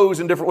flows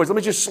in different ways. Let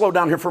me just slow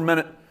down here for a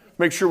minute,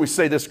 make sure we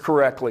say this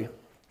correctly.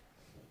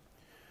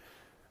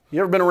 You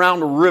ever been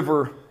around a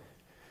river?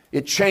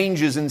 It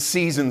changes in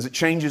seasons. It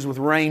changes with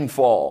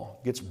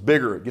rainfall. It gets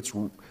bigger. It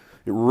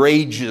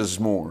rages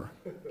more.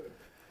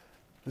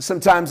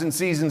 Sometimes in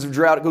seasons of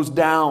drought, it goes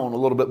down a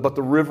little bit, but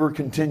the river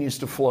continues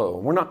to flow.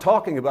 We're not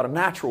talking about a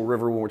natural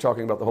river when we're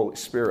talking about the Holy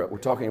Spirit. We're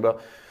talking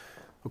about,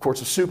 of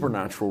course, a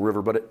supernatural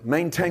river, but it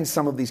maintains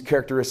some of these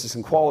characteristics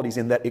and qualities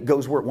in that it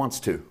goes where it wants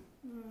to.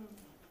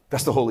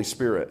 That's the Holy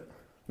Spirit.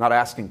 Not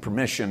asking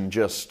permission,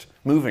 just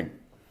moving.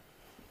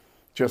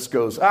 Just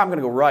goes, I'm going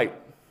to go right.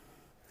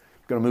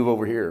 I'm going to move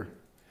over here.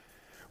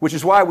 Which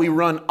is why we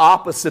run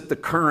opposite the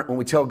current when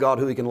we tell God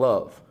who He can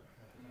love.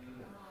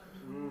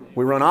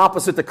 We run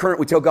opposite the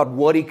current. We tell God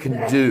what He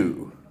can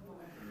do.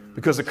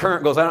 Because the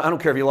current goes, I don't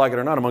care if you like it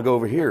or not, I'm going to go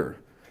over here.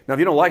 Now, if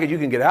you don't like it, you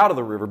can get out of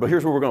the river, but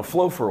here's where we're going to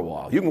flow for a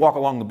while. You can walk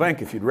along the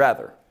bank if you'd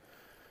rather.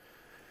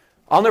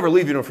 I'll never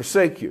leave you nor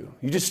forsake you.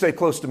 You just stay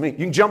close to me. You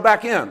can jump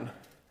back in.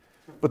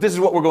 But this is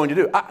what we're going to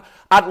do.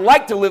 I'd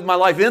like to live my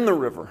life in the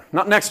river,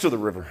 not next to the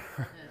river.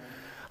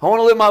 I want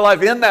to live my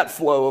life in that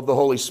flow of the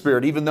Holy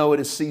Spirit, even though it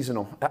is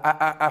seasonal.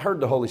 I heard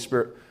the Holy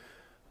Spirit.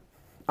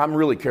 I'm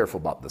really careful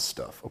about this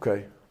stuff,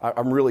 okay?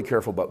 I'm really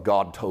careful about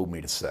God told me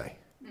to say.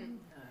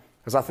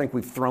 Because I think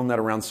we've thrown that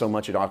around so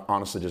much, it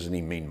honestly doesn't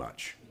even mean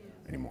much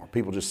anymore.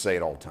 People just say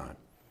it all the time.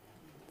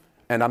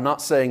 And I'm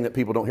not saying that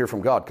people don't hear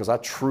from God, because I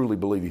truly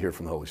believe you hear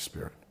from the Holy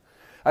Spirit.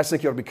 I just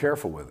think you ought to be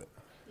careful with it.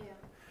 Yeah.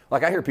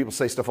 Like I hear people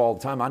say stuff all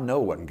the time. I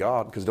know it wasn't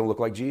God, because it don't look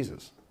like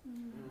Jesus.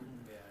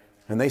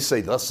 And they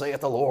say, thus saith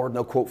the Lord, and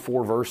they'll quote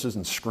 4 verses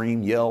and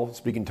scream, yell,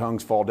 speak in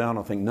tongues, fall down.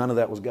 I think none of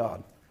that was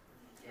God.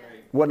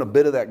 Right. Wasn't a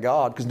bit of that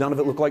God, because none of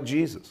it looked like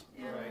Jesus.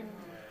 Yeah. Right.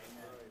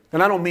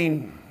 And I don't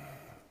mean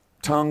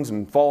tongues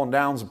and falling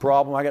down is a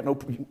problem. I got no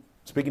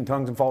speaking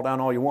tongues and fall down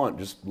all you want.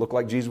 Just look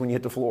like Jesus when you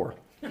hit the floor.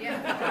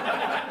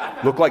 Yeah.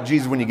 Look like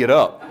Jesus when you get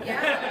up.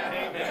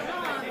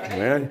 Yeah.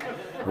 Man,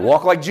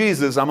 walk like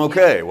Jesus, I'm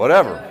okay.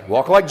 Whatever.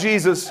 Walk like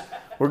Jesus,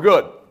 we're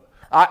good.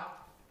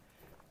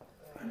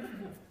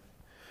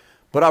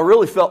 But I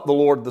really felt the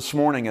Lord this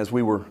morning as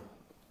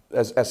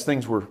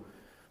things were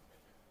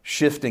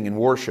shifting in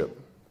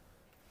worship,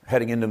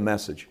 heading into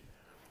message.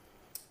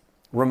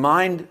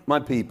 Remind my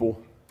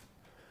people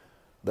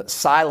that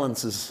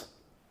silence is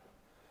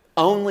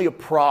only a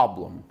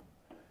problem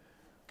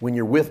when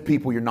you're with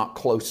people you're not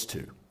close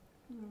to.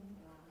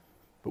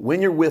 But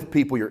when you're with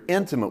people you're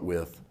intimate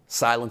with,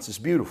 silence is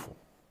beautiful.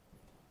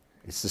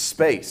 It's the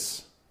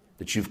space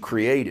that you've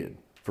created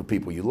for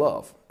people you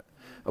love.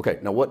 Okay,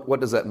 now what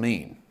does that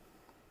mean?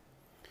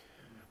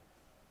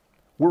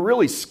 We're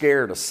really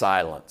scared of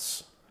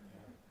silence.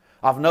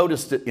 I've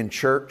noticed it in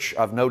church.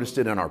 I've noticed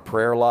it in our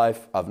prayer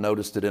life. I've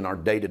noticed it in our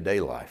day-to-day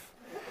life.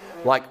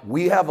 Like,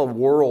 we have a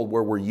world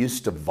where we're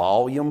used to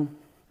volume,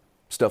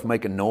 stuff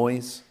making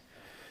noise.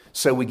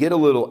 So we get a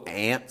little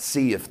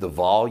antsy if the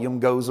volume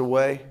goes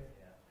away,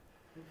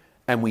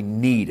 and we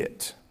need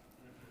it.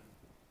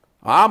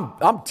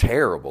 I'm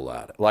terrible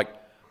at it. Like,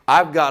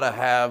 I've got to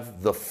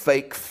have the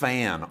fake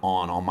fan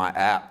on my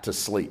app to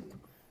sleep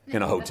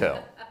in a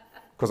hotel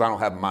because I don't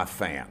have my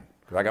fan.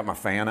 I got my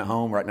fan at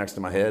home right next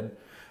to my head.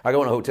 I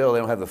go in a hotel, they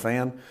don't have the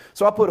fan.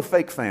 So I put a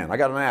fake fan. I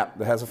got an app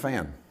that has a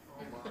fan.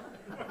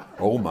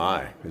 Oh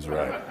my is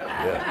right.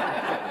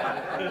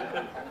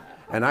 Yeah.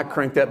 And I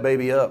crank that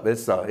baby up.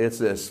 It's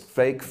this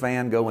fake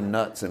fan going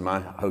nuts in my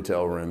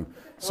hotel room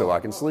so I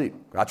can sleep.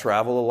 I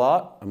travel a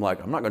lot. I'm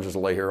like, I'm not going to just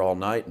lay here all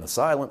night in the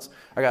silence.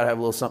 I got to have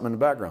a little something in the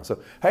background. So,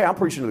 hey, I'm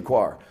preaching to the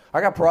choir.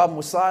 I got a problem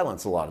with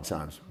silence a lot of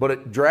times, but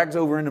it drags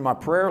over into my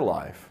prayer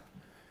life.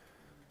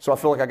 So I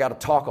feel like I got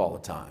to talk all the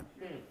time.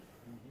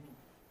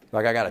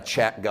 Like I got to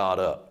chat God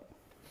up.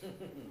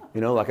 You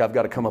know, like I've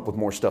got to come up with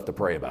more stuff to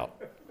pray about.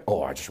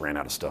 Oh, I just ran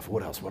out of stuff.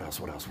 What else? And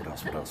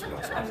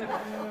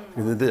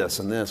this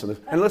and this and this.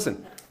 And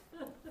listen,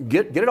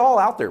 get it all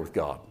out there with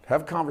God.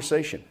 Have a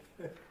conversation.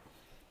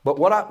 But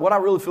what I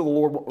really feel the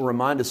Lord will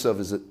remind us of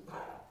is that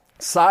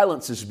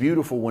silence is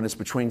beautiful when it's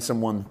between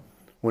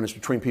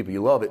people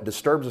you love. It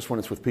disturbs us when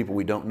it's with people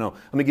we don't know.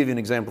 Let me give you an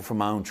example from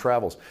my own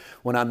travels.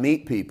 When I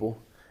meet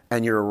people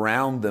and you're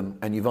around them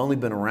and you've only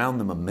been around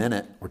them a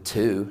minute or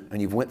two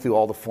and you've went through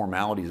all the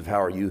formalities of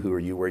how are you, who are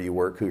you, where you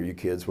work, who are your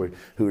kids, who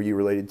are you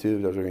related to,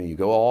 you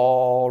go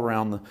all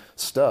around the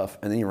stuff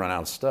and then you run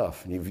out of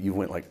stuff and you've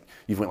went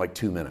like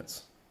 2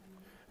 minutes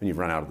and you've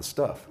run out of the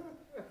stuff.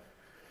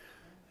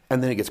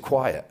 And then it gets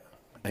quiet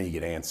and you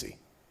get antsy.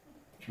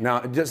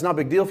 Now, it's not a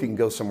big deal if you can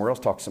go somewhere else,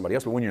 talk to somebody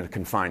else, but when you're in a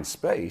confined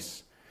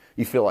space,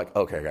 you feel like,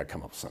 okay, I got to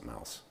come up with something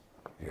else.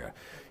 Yeah,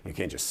 you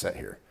can't just sit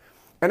here.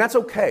 And that's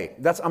okay.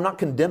 I'm not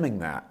condemning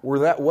that. We're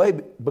that way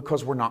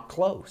because we're not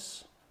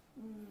close.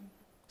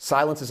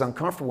 Silence is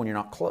uncomfortable when you're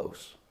not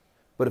close.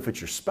 But if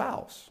it's your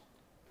spouse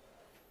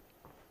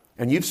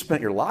and you've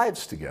spent your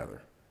lives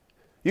together,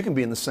 you can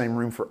be in the same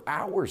room for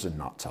hours and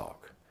not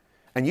talk.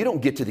 And you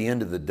don't get to the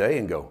end of the day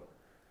and go,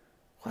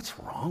 what's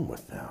wrong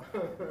with them?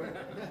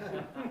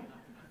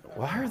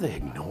 Why are they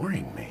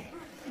ignoring me?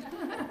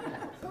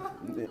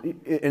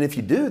 And if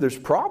you do, there's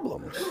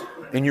problems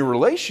in your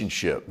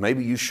relationship.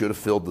 Maybe you should have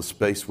filled the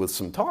space with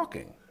some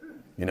talking,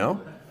 you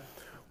know?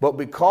 But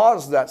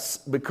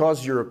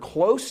because you're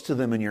close to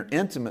them and you're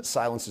intimate,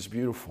 silence is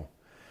beautiful.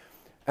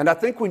 And I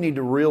think we need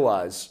to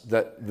realize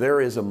that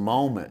there is a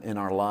moment in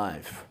our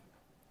life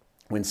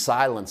when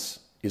silence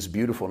is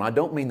beautiful. And I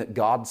don't mean that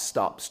God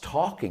stops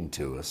talking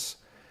to us.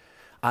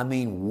 I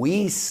mean,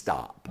 we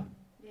stop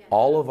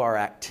all of our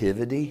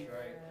activity.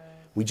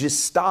 We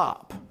just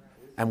stop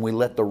and we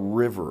let the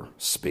river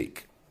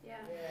speak.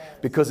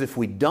 Because if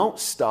we don't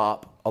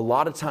stop, a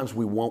lot of times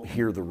we won't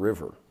hear the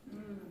river.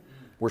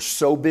 We're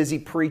so busy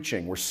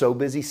preaching. We're so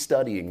busy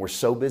studying. We're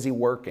so busy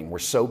working. We're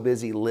so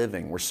busy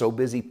living. We're so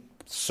busy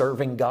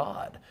serving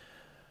God.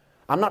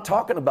 I'm not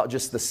talking about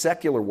just the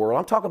secular world.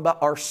 I'm talking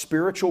about our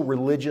spiritual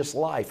religious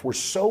life. We're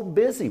so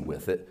busy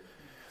with it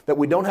that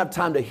we don't have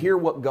time to hear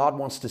what God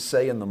wants to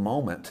say in the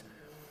moment.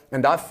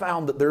 And I've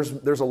found that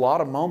there's a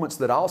lot of moments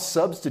that I'll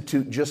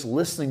substitute just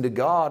listening to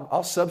God.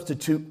 I'll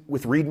substitute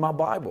with reading my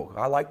Bible.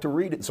 I like to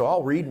read it. So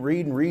I'll read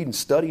and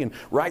study and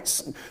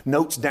write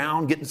notes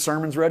down, getting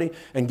sermons ready,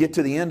 and get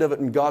to the end of it.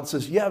 And God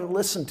says, you haven't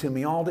listened to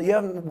me all day. You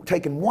haven't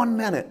taken 1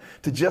 minute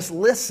to just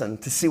listen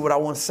to see what I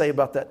want to say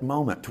about that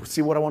moment, to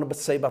see what I want to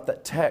say about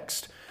that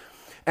text.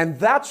 And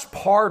that's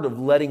part of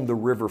letting the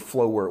river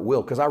flow where it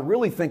will. Because I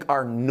really think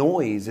our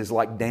noise is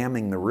like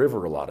damming the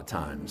river a lot of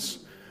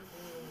times.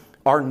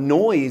 Our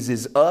noise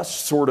is us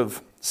sort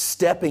of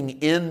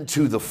stepping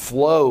into the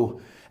flow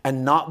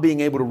and not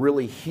being able to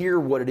really hear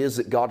what it is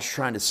that God's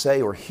trying to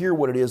say or hear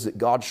what it is that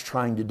God's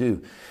trying to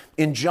do.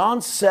 In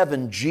John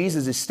 7,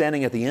 Jesus is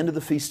standing at the end of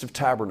the Feast of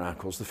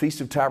Tabernacles. The Feast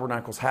of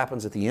Tabernacles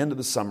happens at the end of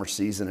the summer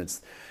season.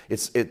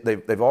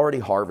 They've already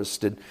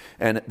harvested.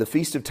 And the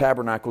Feast of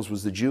Tabernacles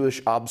was the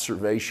Jewish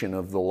observation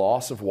of the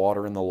loss of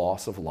water and the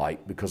loss of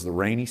light because the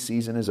rainy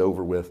season is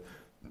over with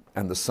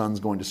and the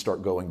sun's going to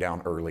start going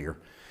down earlier.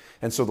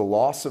 And so the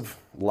loss of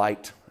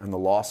light and the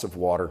loss of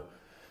water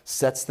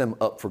sets them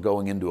up for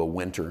going into a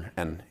winter.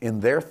 And in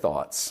their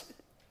thoughts,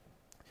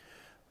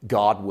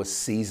 God was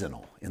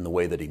seasonal in the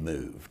way that he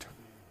moved.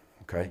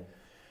 Okay?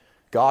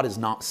 God is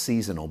not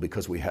seasonal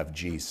because we have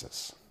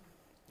Jesus.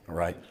 All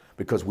right?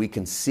 Because we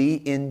can see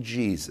in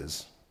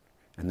Jesus,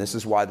 and this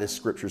is why this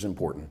scripture is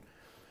important,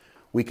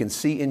 we can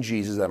see in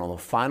Jesus that on the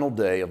final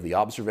day of the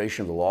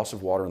observation of the loss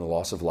of water and the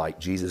loss of light,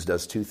 Jesus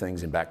does two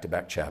things in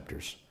back-to-back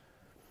chapters.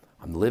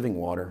 I'm the living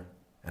water,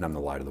 and I'm the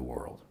light of the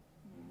world.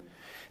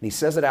 And he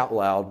says it out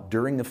loud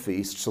during the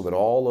feast so that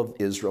all of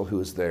Israel who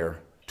is there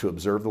to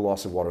observe the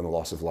loss of water and the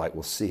loss of light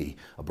will see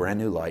a brand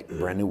new light,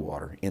 brand new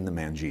water in the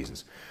man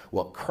Jesus.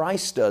 What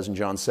Christ does in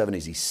John 7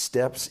 is he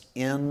steps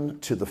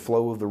into the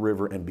flow of the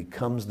river and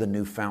becomes the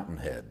new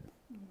fountainhead.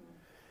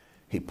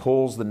 He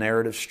pulls the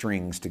narrative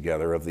strings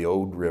together of the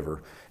old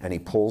river, and he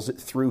pulls it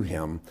through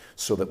him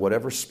so that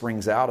whatever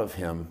springs out of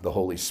him, the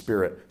Holy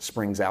Spirit,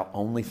 springs out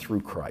only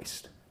through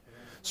Christ.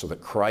 So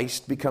that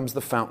Christ becomes the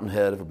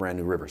fountainhead of a brand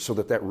new river. So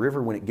that that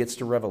river, when it gets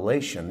to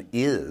Revelation,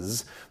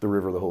 is the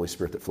river of the Holy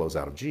Spirit that flows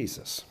out of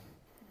Jesus.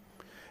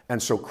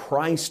 And so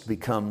Christ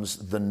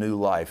becomes the new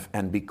life.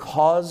 And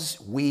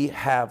because we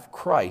have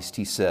Christ,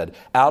 he said,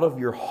 out of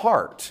your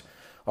heart,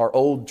 our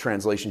old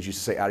translations used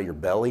to say out of your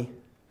belly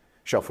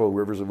shall flow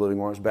rivers of living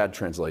water. It's a bad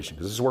translation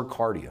because this is the word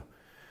cardia,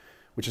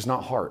 which is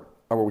not heart,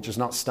 or which is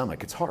not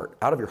stomach, it's heart.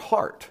 Out of your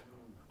heart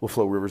will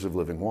flow rivers of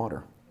living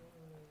water.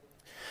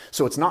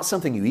 So it's not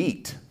something you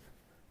eat.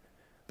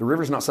 The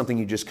river is not something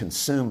you just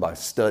consume by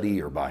study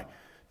or by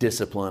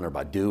discipline or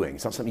by doing.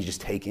 It's not something you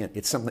just take in.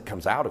 It's something that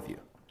comes out of you.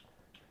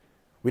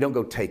 We don't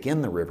go take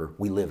in the river,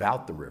 we live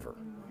out the river.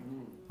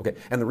 Okay,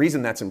 and the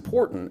reason that's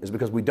important is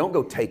because we don't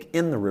go take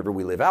in the river,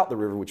 we live out the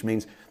river, which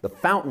means the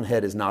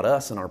fountainhead is not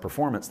us and our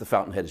performance, the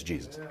fountainhead is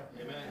Jesus.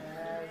 Amen.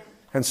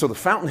 And so the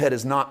fountainhead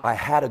is not, I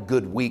had a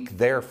good week,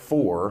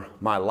 therefore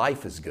my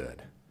life is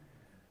good.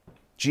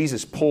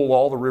 Jesus pulled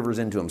all the rivers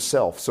into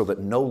himself so that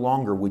no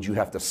longer would you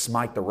have to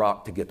smite the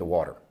rock to get the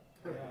water.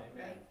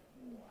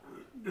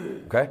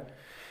 Okay?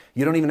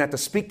 You don't even have to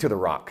speak to the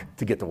rock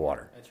to get the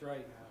water. That's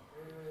right.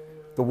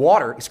 The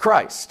water is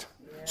Christ.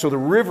 So the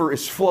river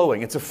is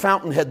flowing. It's a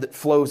fountainhead that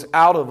flows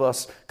out of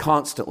us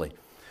constantly.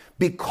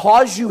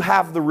 Because you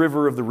have the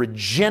river of the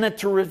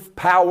regenerative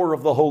power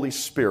of the Holy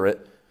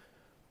Spirit,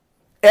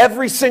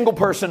 every single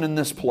person in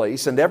this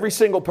place and every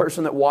single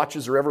person that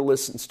watches or ever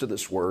listens to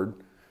this word,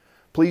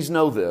 please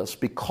know this,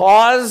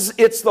 because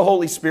it's the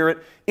Holy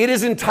Spirit, it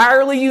is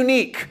entirely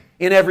unique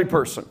in every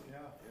person.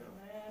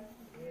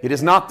 It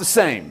is not the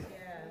same.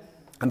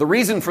 And the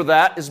reason for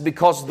that is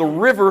because the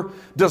river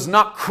does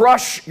not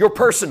crush your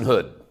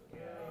personhood.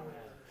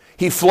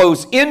 He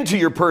flows into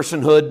your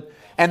personhood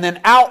and then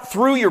out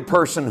through your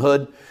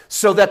personhood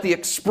so that the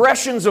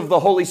expressions of the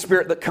Holy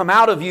Spirit that come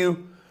out of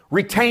you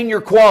retain your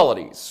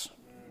qualities.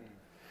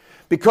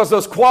 Because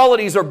those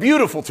qualities are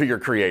beautiful to your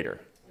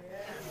Creator.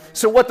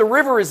 So what the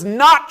river is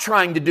not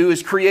trying to do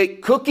is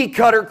create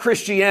cookie-cutter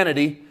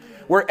Christianity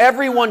where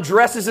everyone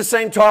dresses the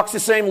same, talks the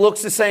same,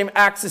 looks the same,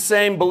 acts the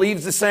same,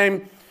 believes the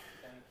same,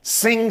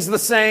 sings the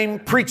same,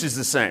 preaches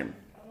the same.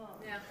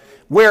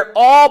 Where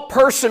all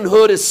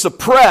personhood is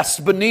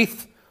suppressed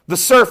beneath the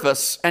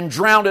surface and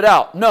drowned it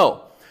out.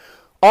 No.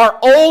 Our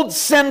old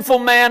sinful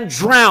man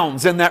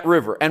drowns in that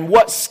river. And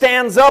what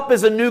stands up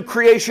is a new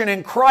creation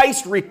in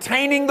Christ,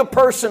 retaining the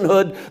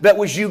personhood that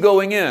was you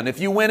going in. If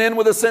you went in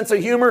with a sense of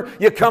humor,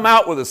 you come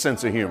out with a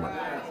sense of humor.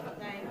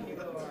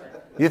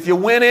 If you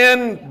went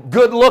in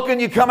good looking,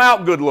 you come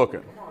out good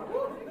looking.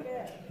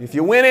 If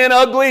you went in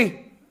ugly,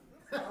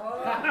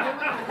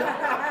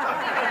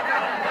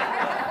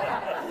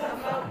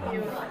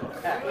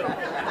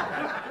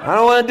 I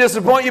don't want to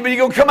disappoint you, but you're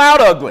going to come out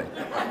ugly.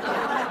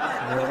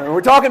 We're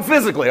talking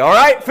physically, all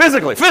right?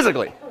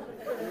 Physically.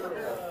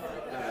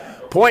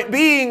 Point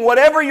being,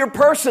 whatever your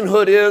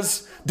personhood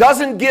is,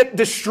 doesn't get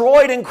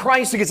destroyed in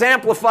Christ. It gets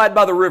amplified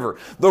by the river.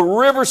 The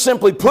river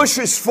simply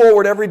pushes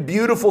forward every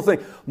beautiful thing.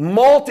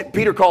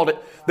 Peter called it,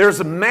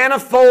 there's a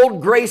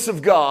manifold grace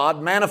of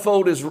God.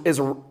 Manifold is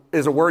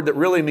a word that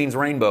really means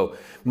rainbow,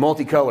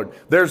 multicolored.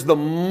 There's the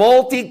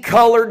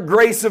multicolored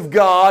grace of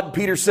God,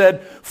 Peter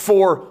said,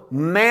 for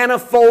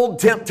manifold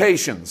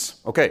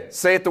temptations. Okay,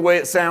 say it the way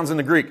it sounds in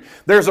the Greek.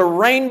 There's a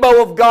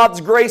rainbow of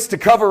God's grace to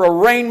cover a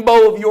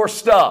rainbow of your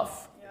stuff.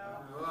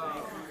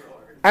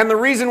 And the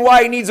reason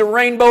why he needs a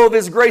rainbow of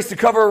his grace to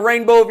cover a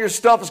rainbow of your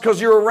stuff is because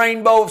you're a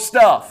rainbow of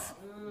stuff.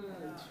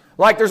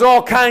 Like there's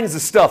all kinds of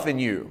stuff in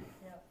you.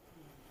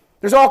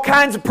 There's all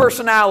kinds of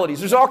personalities.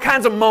 There's all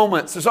kinds of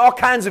moments. There's all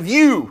kinds of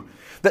you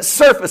that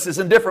surfaces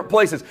in different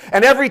places.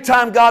 And every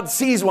time God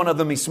sees one of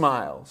them, he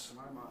smiles.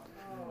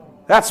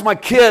 That's my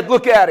kid.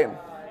 Look at him.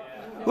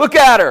 Look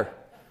at her.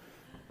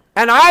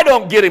 And I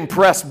don't get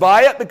impressed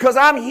by it because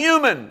I'm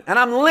human and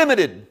I'm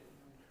limited.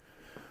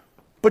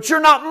 But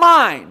you're not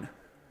mine.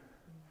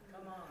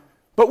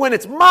 But when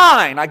it's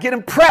mine, I get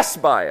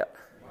impressed by it.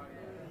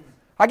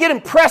 I get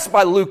impressed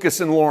by Lucas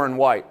and Lauren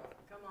White.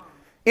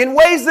 In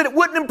ways that it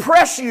wouldn't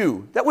impress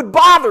you, that would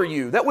bother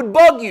you, that would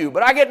bug you.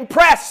 But I get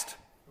impressed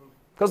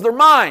because they're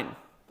mine.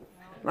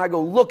 And I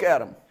go, look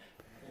at him.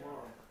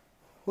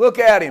 Look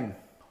at him.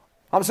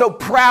 I'm so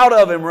proud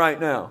of him right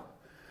now.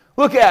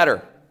 Look at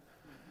her.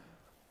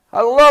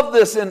 I love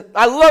this, and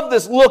I love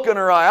this look in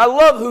her eye. I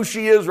love who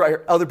she is right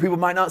here. Other people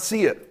might not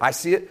see it. I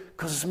see it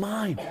because it's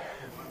mine.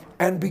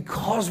 And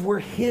because we're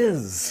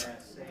His.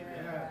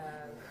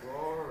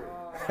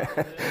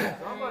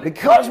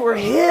 Because we're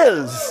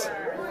His.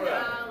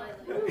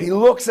 He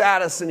looks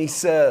at us and He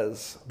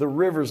says, the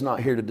river's not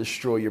here to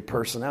destroy your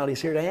personality.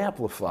 He's here to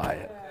amplify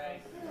it.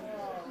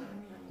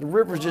 The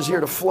river's just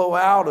here to flow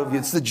out of you.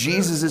 It's the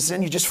Jesus that's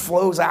in you, just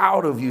flows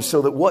out of you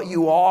so that what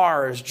you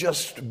are is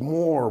just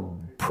more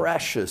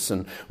precious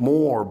and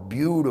more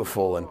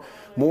beautiful and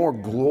more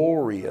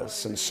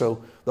glorious. And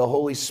so the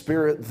Holy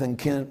Spirit then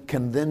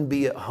can then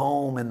be at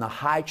home in the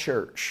high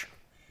church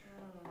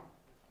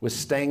with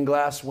stained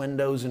glass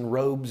windows and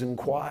robes and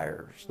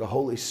choirs. The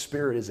Holy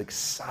Spirit is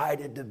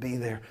excited to be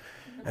there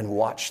and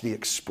watch the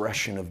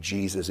expression of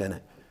Jesus in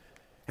it.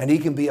 And He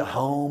can be at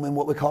home in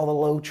what we call the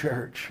low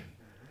church.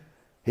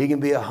 He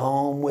can be at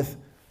home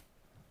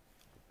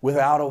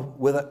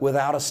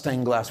without a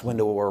stained glass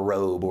window or a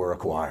robe or a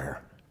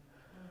choir.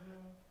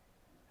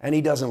 And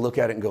He doesn't look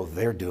at it and go,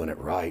 they're doing it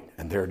right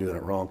and they're doing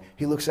it wrong.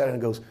 He looks at it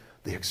and goes,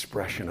 the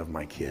expression of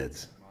my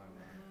kids.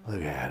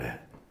 Look at it.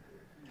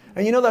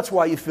 And you know that's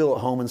why you feel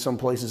at home in some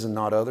places and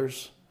not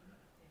others.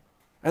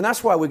 And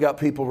that's why we got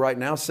people right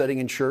now sitting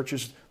in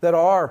churches that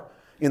are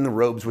in the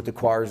robes with the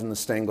choirs and the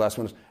stained glass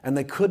windows. And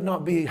they could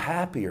not be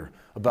happier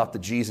about the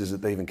Jesus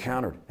that they've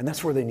encountered. And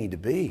that's where they need to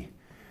be.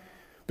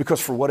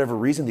 Because for whatever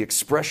reason, the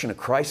expression of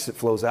Christ that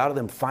flows out of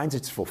them finds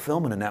its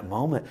fulfillment in that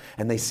moment.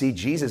 And they see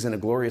Jesus in a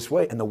glorious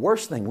way. And the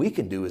worst thing we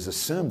can do is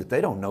assume that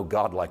they don't know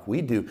God like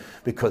we do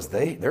because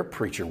their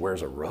preacher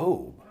wears a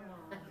robe.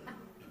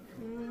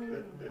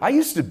 I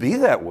used to be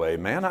that way,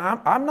 man.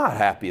 I'm not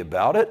happy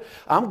about it.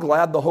 I'm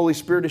glad the Holy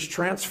Spirit is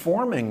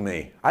transforming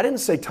me. I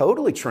didn't say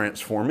totally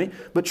transform me,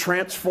 but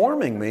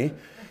transforming me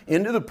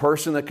into the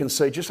person that can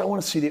say, I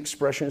want to see the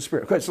expression of the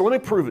Spirit. Okay, so let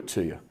me prove it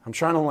to you. I'm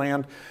trying to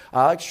land.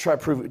 I like to try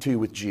to prove it to you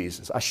with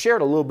Jesus. I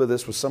shared a little bit of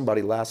this with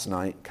somebody last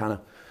night, kind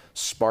of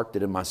sparked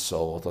it in my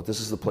soul. I thought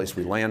this is the place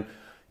we land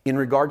in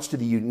regards to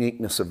the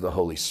uniqueness of the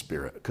Holy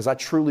Spirit, because I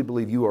truly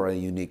believe you are a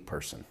unique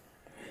person.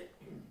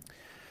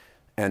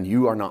 And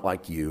you are not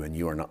like you, and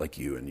you are not like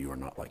you, and you are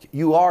not like you.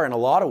 You are in a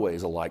lot of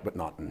ways alike, but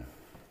not in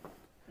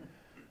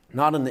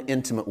the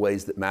intimate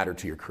ways that matter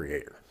to your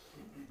Creator.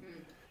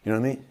 You know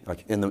what I mean?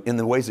 Like in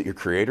the ways that your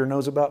Creator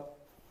knows about,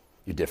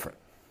 you're different.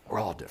 We're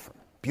all different,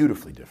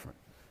 beautifully different.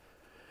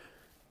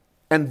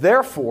 And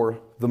therefore,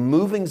 the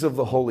movings of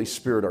the Holy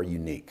Spirit are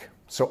unique.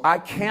 So I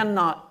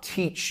cannot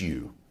teach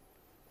you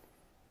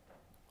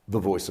the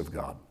voice of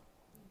God.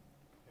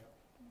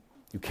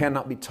 You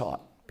cannot be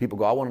taught. People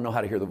go, I want to know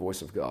how to hear the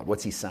voice of God.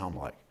 What's He sound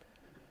like?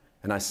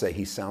 And I say,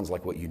 He sounds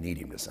like what you need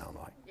Him to sound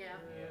like. Yeah.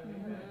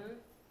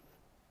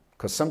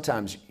 Because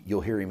sometimes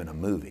you'll hear Him in a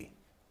movie.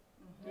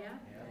 Yeah.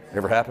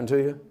 Ever happened to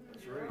you?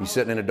 You're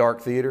sitting in a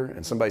dark theater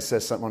and somebody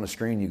says something on the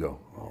screen, you go,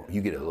 oh, you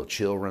get a little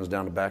chill runs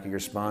down the back of your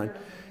spine.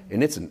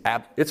 And it's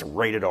a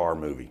rated R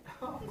movie.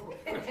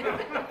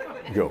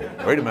 You go,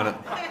 wait a minute.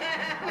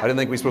 I didn't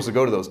think we were supposed to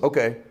go to those.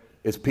 Okay,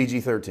 it's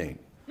PG-13.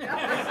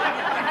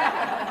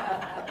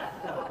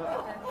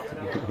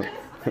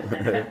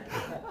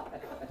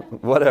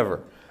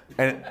 Whatever.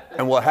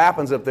 And what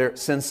happens up there,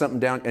 sends something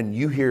down, and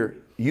you hear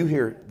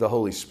the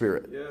Holy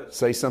Spirit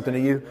say something to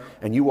you,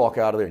 and you walk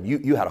out of there, and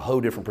you had a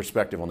whole different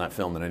perspective on that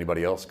film than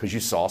anybody else, because you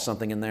saw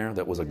something in there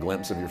that was a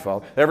glimpse of your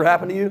Father. Ever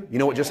happened to you? You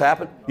know what just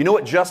happened? You know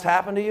what just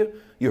happened to you?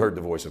 You heard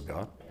the voice of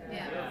God.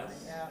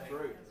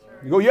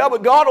 You go, yeah,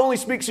 but God only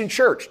speaks in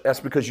church. That's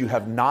because you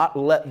have not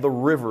let the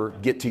river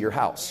get to your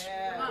house.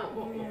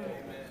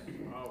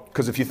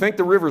 Because if you think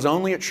the river's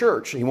only at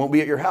church, He won't be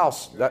at your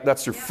house.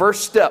 That's your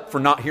first step for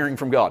not hearing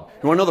from God.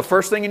 You want to know the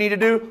first thing you need to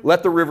do?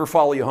 Let the river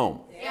follow you home.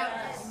 Yes.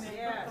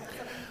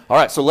 All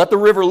right, so let the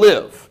river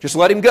live. Just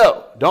let Him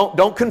go.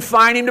 Don't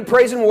confine Him to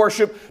praise and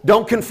worship.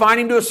 Don't confine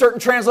Him to a certain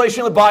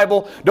translation of the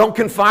Bible. Don't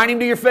confine Him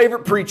to your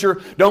favorite preacher.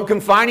 Don't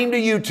confine Him to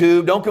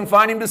YouTube. Don't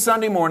confine Him to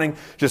Sunday morning.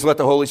 Just let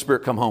the Holy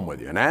Spirit come home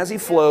with you. And as He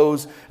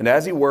flows and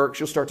as He works,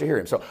 you'll start to hear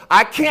Him. So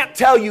I can't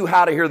tell you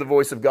how to hear the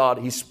voice of God.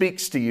 He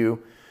speaks to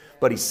you,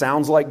 but He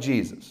sounds like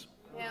Jesus.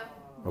 Yeah.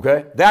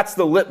 Okay? That's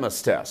the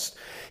litmus test.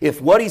 If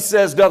what He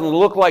says doesn't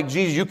look like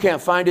Jesus, you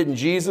can't find it in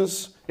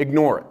Jesus,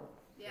 ignore it.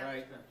 Yeah.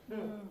 Right.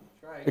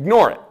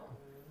 Ignore it.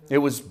 It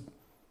was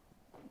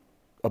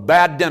a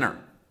bad dinner.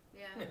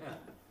 Yeah.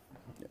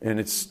 And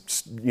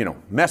it's,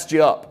 messed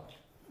you up.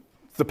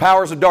 It's the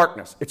powers of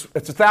darkness. It's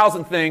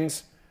 1,000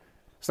 things.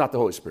 It's not the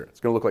Holy Spirit.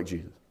 It's going to look like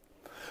Jesus.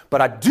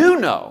 But I do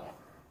know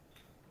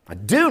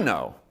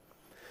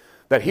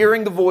that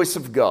hearing the voice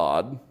of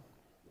God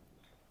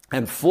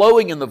and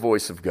flowing in the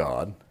voice of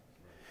God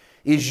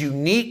is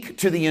unique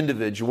to the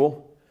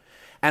individual,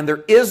 and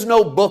there is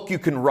no book you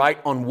can write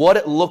on what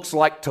it looks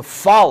like to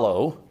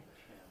follow,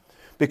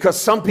 because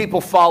some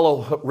people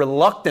follow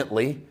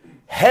reluctantly,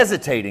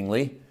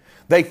 hesitatingly.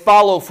 They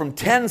follow from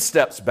 10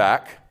 steps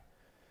back.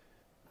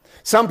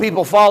 Some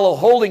people follow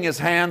holding His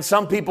hand.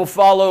 Some people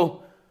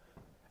follow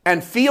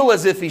and feel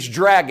as if He's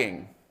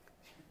dragging.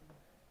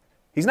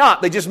 He's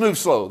not. They just move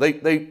slow.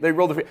 They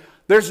roll their feet.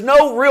 There's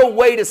no real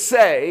way to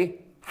say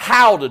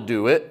how to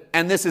do it,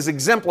 and this is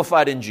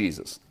exemplified in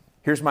Jesus.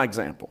 Here's my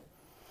example.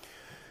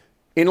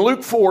 In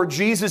Luke 4,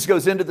 Jesus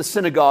goes into the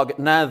synagogue at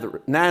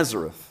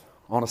Nazareth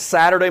on a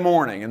Saturday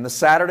morning, and the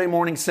Saturday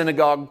morning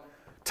synagogue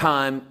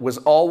time was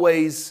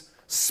always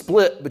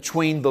split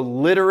between the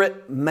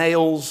literate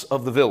males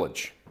of the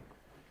village.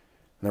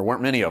 And there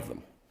weren't many of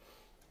them.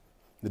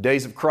 The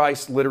days of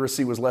Christ,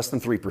 literacy was less than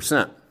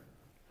 3%,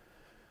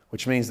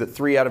 which means that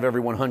 3 out of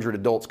every 100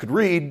 adults could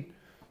read.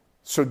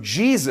 So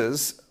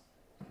Jesus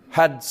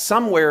had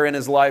somewhere in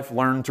his life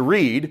learned to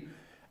read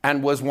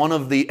and was one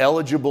of the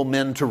eligible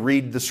men to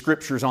read the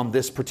scriptures on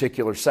this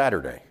particular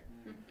Saturday.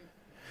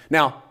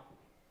 Now,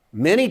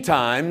 many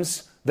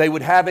times they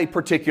would have a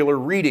particular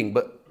reading,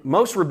 but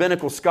most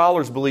rabbinical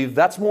scholars believe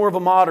that's more of a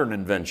modern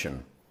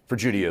invention for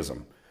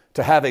Judaism,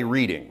 to have a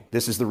reading.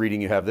 This is the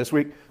reading you have this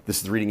week. This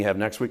is the reading you have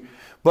next week.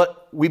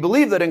 But we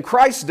believe that in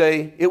Christ's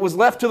day, it was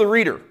left to the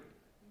reader.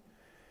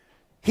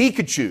 He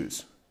could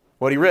choose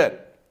what he read.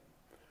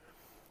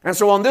 And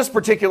so on this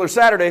particular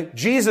Saturday,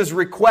 Jesus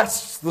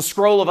requests the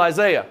scroll of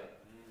Isaiah.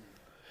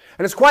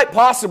 And it's quite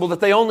possible that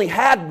they only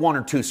had 1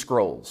 or 2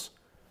 scrolls.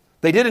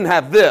 They didn't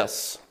have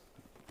this.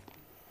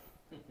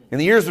 In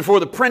the years before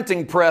the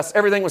printing press,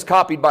 everything was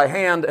copied by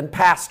hand and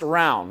passed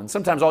around. And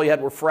sometimes all you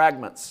had were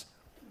fragments.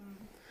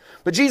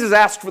 But Jesus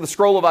asked for the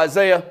scroll of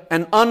Isaiah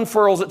and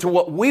unfurls it to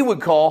what we would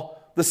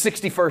call the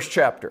 61st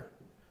chapter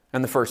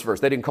and the first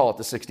verse. They didn't call it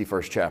the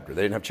 61st chapter.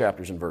 They didn't have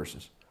chapters and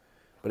verses.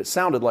 But it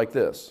sounded like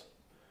this.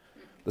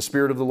 The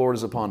Spirit of the Lord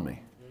is upon me,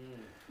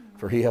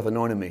 for he hath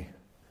anointed me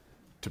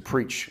to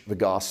preach the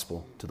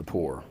gospel to the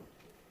poor.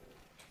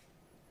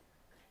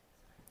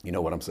 You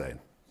know what I'm saying.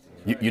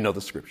 You know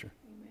the scripture.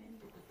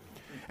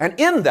 And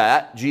in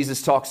that,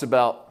 Jesus talks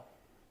about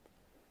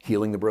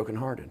healing the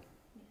brokenhearted,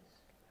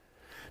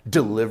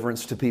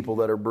 deliverance to people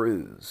that are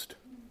bruised,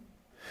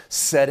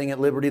 setting at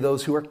liberty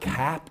those who are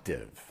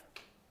captive.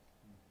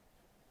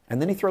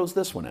 And then he throws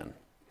this one in,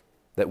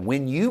 that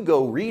when you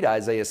go read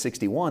Isaiah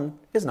 61,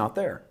 is not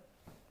there.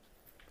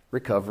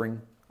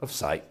 Recovering of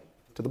sight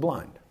to the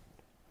blind.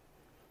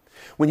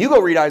 When you go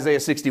read Isaiah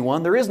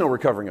 61, there is no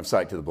recovering of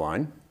sight to the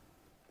blind,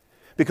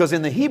 because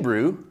in the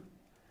Hebrew,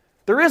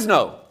 there is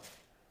no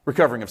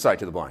recovering of sight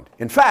to the blind.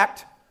 In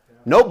fact,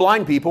 no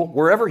blind people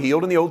were ever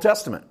healed in the Old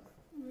Testament.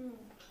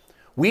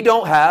 We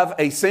don't have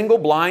a single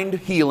blind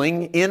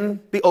healing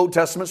in the Old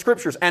Testament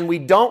scriptures, and we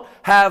don't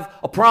have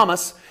a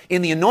promise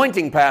in the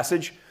anointing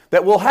passage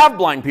that we'll have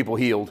blind people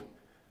healed.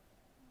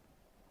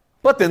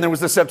 But then there was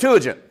the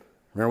Septuagint.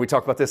 Remember we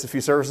talked about this a few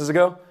services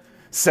ago?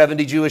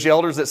 70 Jewish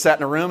elders that sat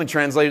in a room and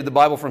translated the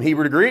Bible from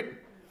Hebrew to Greek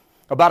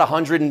about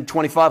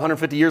 125,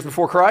 150 years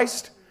before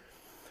Christ.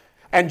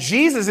 And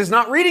Jesus is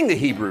not reading the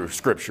Hebrew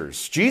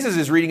scriptures. Jesus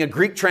is reading a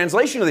Greek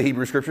translation of the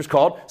Hebrew scriptures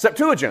called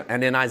Septuagint.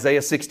 And in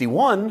Isaiah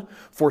 61,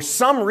 for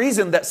some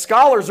reason that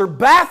scholars are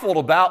baffled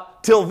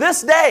about till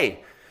this day,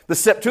 the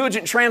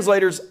Septuagint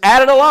translators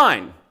added a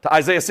line to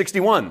Isaiah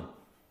 61.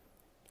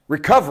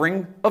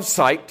 Recovering of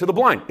sight to the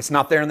blind. It's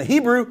not there in the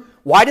Hebrew.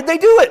 Why did they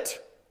do it?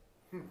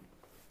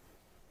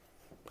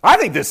 I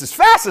think this is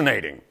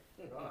fascinating.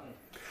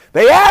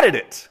 They added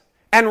it.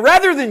 And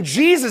rather than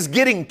Jesus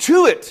getting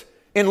to it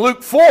in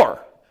Luke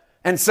 4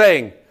 and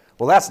saying,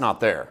 well, that's not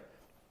there,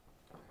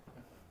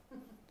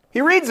 he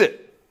reads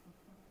it.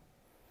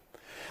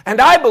 And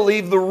I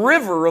believe the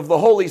river of the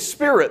Holy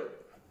Spirit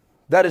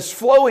that is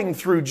flowing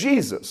through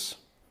Jesus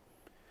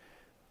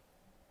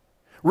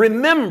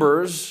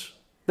remembers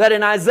that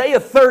in Isaiah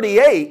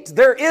 38,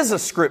 there is a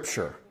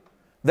scripture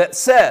that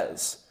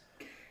says,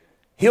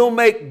 he'll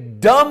make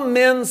dumb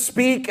men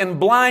speak and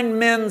blind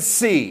men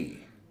see.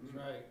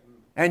 Right.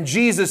 And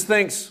Jesus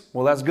thinks,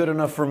 well, that's good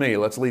enough for me.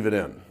 Let's leave it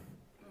in.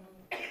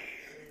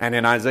 And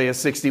in Isaiah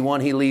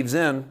 61, he leaves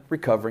in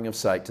recovering of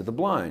sight to the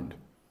blind.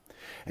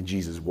 And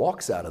Jesus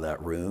walks out of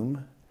that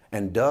room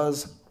and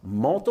does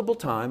multiple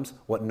times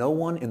what no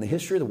one in the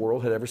history of the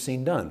world had ever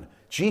seen done.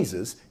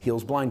 Jesus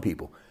heals blind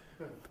people.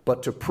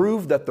 But to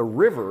prove that the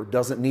river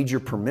doesn't need your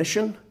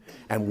permission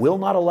and will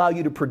not allow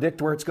you to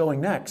predict where it's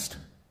going next,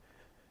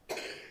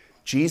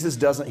 Jesus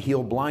doesn't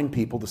heal blind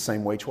people the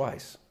same way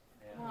twice.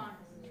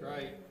 That's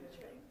right.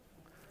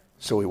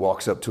 So he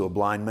walks up to a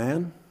blind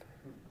man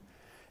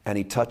and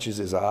he touches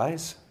his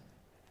eyes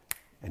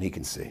and he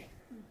can see.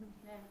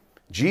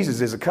 Jesus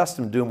is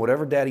accustomed to doing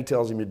whatever Daddy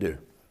tells him to do.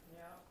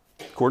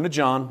 According to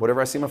John, whatever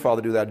I see my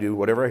Father do, that I do.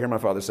 Whatever I hear my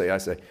Father say, I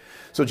say.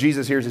 So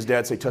Jesus hears his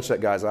dad say, touch that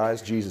guy's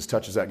eyes. Jesus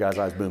touches that guy's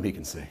eyes. Boom, he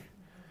can see.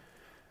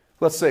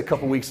 Let's say a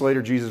couple weeks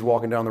later, Jesus is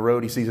walking down the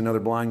road. He sees another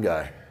blind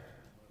guy.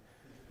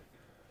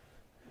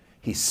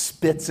 He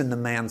spits in the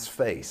man's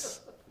face.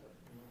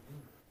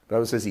 The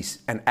Bible says,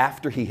 and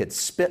after he had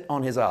spit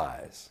on his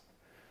eyes,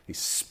 he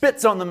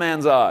spits on the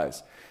man's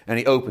eyes, and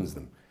he opens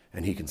them,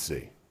 and he can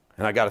see.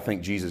 And I got to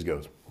think Jesus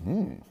goes,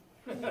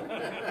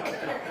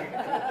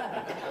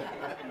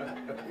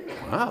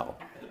 wow.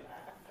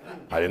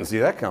 I didn't see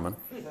that coming.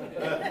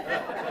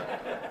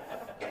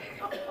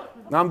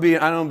 I know I'm being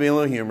a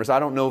little humorous. I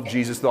don't know if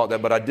Jesus thought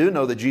that, but I do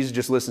know that Jesus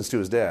just listens to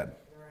his dad.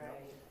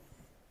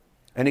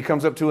 And he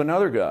comes up to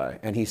another guy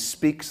and he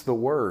speaks the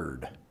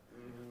word.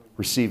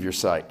 Receive your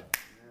sight.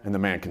 And the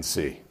man can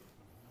see.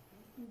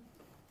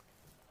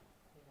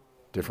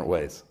 Different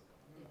ways.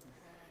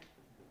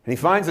 And he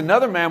finds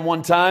another man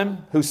one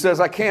time who says,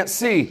 I can't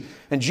see.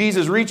 And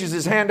Jesus reaches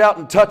his hand out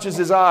and touches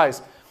his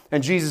eyes.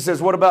 And Jesus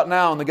says, what about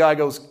now? And the guy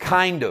goes,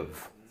 kind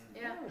of.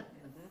 Yeah.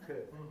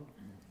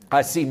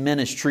 I see men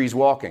as trees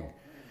walking.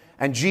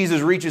 And Jesus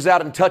reaches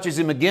out and touches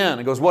him again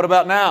and goes, what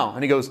about now?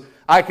 And he goes,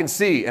 I can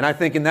see. And I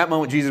think in that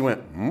moment Jesus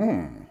went,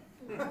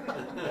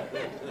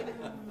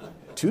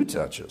 2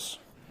 touches.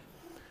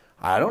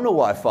 I don't know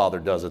why Father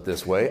does it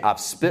this way. I've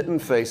spit in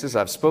faces.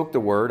 I've spoke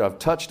the word. I've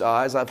touched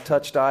eyes. I've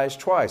touched eyes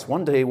twice.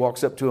 One day he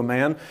walks up to a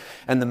man,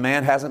 and the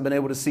man hasn't been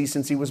able to see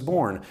since he was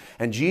born.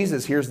 And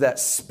Jesus hears that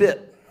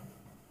spit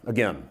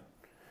again.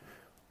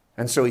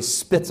 And so he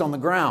spits on the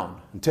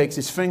ground and takes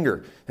his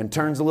finger and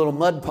turns a little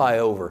mud pie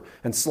over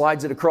and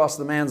slides it across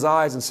the man's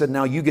eyes and said,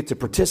 now you get to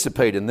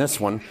participate in this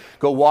one.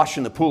 Go wash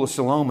in the pool of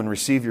Siloam and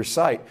receive your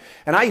sight.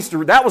 And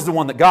that was the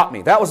one that got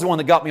me. That was the one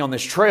that got me on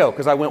this trail,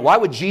 because I went, why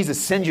would Jesus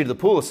send you to the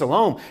pool of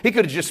Siloam? He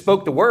could have just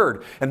spoke the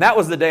word. And that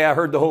was the day I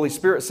heard the Holy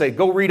Spirit say,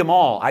 go read them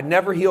all. I'd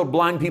never healed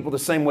blind people the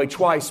same way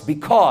twice,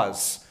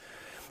 because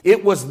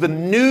it was the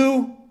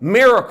new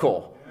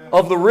miracle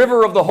of the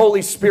river of the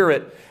Holy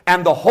Spirit.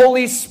 And the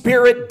Holy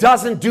Spirit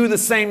doesn't do the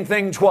same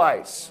thing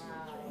twice.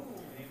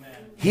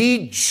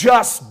 He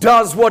just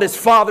does what his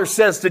Father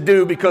says to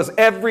do, because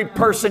every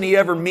person he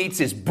ever meets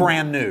is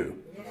brand new.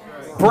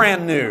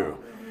 Brand new.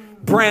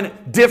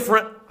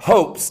 Different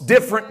hopes,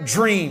 different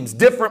dreams,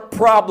 different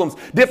problems,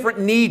 different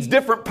needs,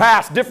 different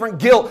past, different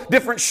guilt,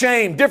 different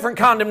shame, different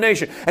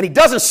condemnation. And he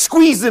doesn't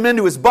squeeze them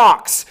into his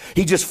box.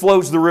 He just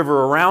flows the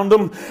river around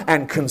them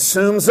and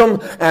consumes them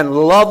and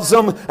loves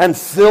them and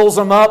fills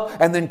them up,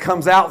 and then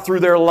comes out through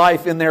their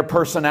life in their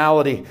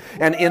personality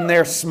and in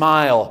their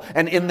smile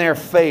and in their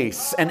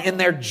face and in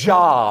their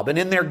job and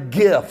in their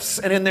gifts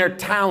and in their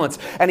talents.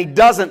 And he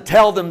doesn't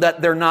tell them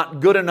that they're not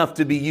good enough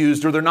to be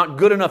used or they're not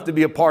good enough to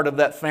be a part of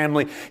that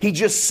family. He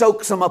just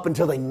soaks them up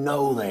until they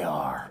know they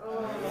are.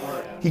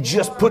 He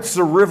just puts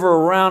the river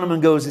around them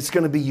and goes, it's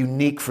going to be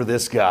unique for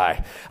this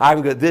guy.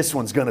 This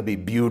one's going to be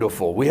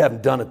beautiful. We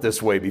haven't done it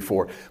this way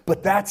before.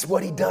 But that's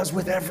what he does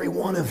with every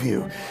one of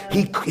you.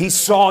 He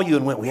saw you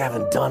and went, we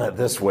haven't done it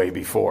this way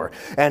before.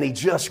 And he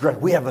just,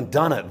 we haven't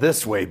done it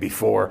this way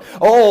before.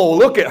 Oh,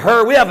 look at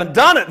her. We haven't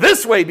done it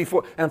this way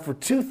before. And for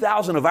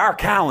 2,000 of our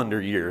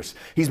calendar years,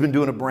 he's been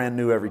doing it brand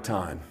new every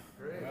time.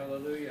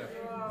 Hallelujah.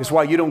 It's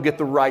why you don't get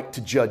the right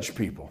to judge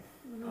people.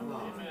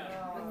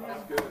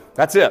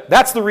 That's it.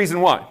 That's the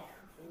reason why.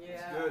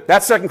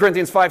 That's 2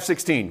 Corinthians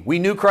 5:16. We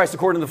knew Christ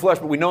according to the flesh,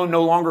 but we know him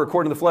no longer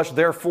according to the flesh.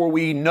 Therefore,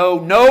 we know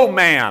no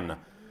man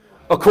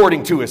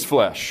according to his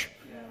flesh.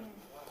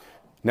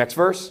 Next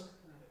verse.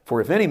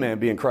 For if any man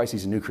be in Christ,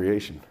 he's a new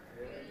creation.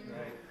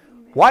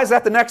 Why is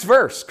that the next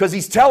verse? Because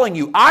he's telling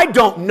you, I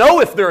don't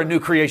know if they're a new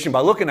creation by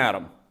looking at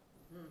them.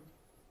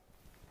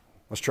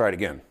 Let's try it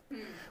again.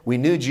 We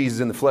knew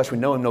Jesus in the flesh. We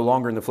know him no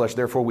longer in the flesh.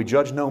 Therefore, we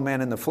judge no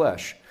man in the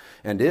flesh.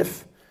 And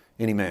if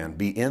any man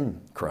be in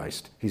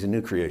Christ, he's a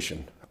new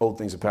creation. Old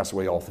things have passed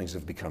away, all things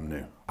have become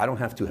new. I don't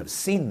have to have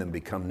seen them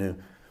become new,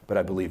 but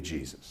I believe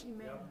Jesus.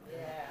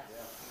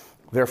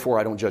 Therefore,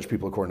 I don't judge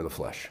people according to the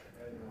flesh.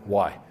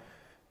 Why?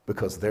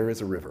 Because there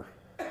is a river.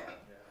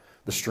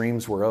 The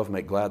streams whereof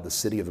make glad the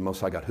city of the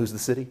Most High God. Who's the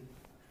city?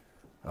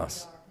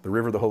 Us. The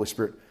river of the Holy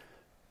Spirit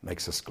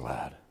makes us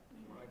glad.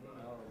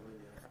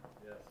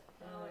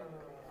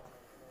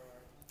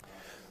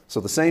 So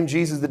the same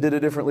Jesus that did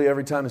it differently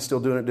every time is still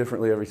doing it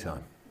differently every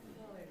time.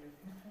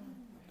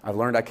 I've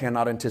learned I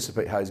cannot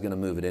anticipate how he's going to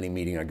move at any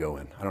meeting I go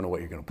in. I don't know what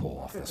you're going to pull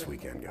off this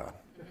weekend, God.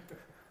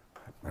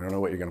 I don't know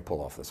what you're going to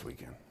pull off this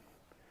weekend.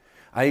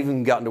 I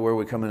even gotten to where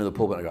we come into the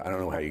pulpit and I go, I don't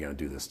know how you're going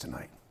to do this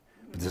tonight,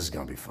 but this is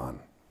going to be fun.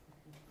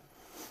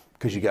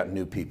 Because you got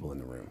new people in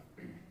the room.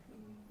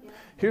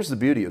 Here's the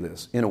beauty of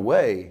this. In a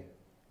way,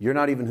 you're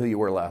not even who you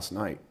were last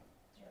night.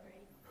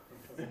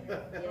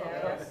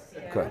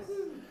 Okay.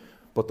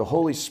 But the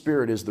Holy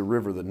Spirit is the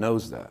river that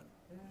knows that.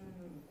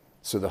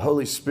 So the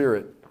Holy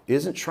Spirit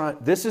isn't trying.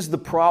 This is the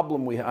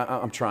problem we have.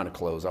 I'm trying to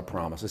close, I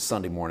promise. It's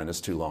Sunday morning. It's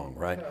too long,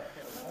 right?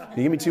 Can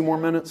you give me 2 more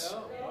minutes?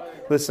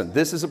 Listen,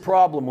 this is a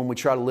problem when we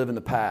try to live in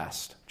the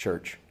past,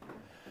 church.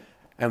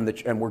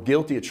 And we're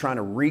guilty of trying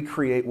to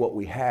recreate what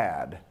we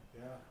had,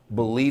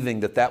 believing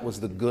that that was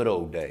the good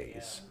old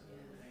days.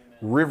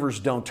 Rivers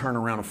don't turn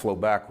around and flow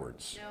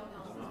backwards.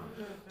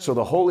 So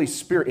the Holy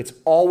Spirit, it's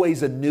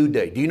always a new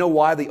day. Do you know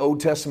why the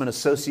Old Testament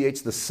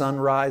associates the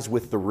sunrise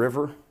with the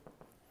river?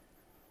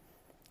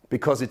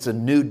 Because it's a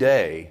new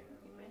day.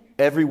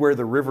 Everywhere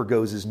the river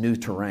goes is new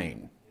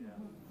terrain.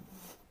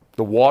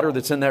 The water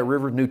that's in that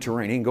river is new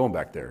terrain. He ain't going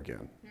back there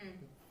again.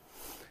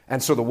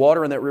 And so the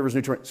water in that river is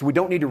new terrain. So we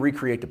don't need to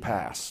recreate the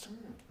past.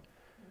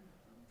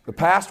 The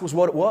past was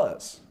what it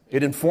was.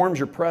 It informs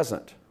your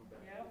present.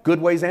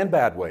 Good ways and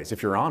bad ways,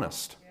 if you're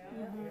honest.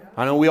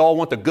 I know we all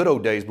want the good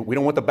old days, but we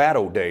don't want the bad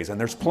old days. And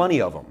there's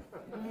plenty of them.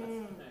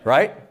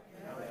 Right?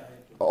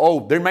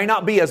 Oh, there may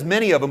not be as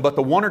many of them, but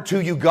the 1 or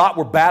 2 you got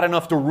were bad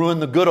enough to ruin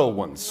the good old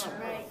ones.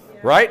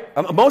 Right?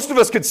 Most of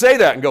us could say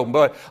that and go,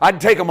 but I'd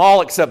take them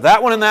all except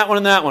that one and that one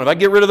and that one. If I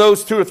get rid of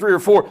those 2 or 3 or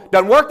 4,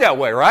 doesn't work that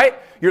way, right?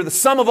 You're the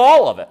sum of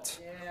all of it.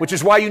 which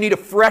is why you need a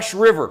fresh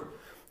river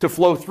to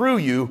flow through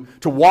you,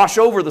 to wash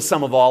over the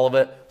sum of all of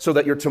it, so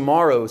that your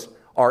tomorrows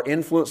are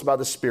influenced by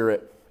the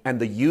Spirit, and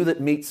the you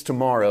that meets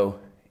tomorrow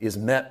is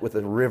met with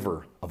a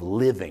river of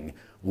living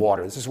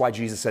water. This is why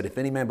Jesus said, if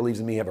any man believes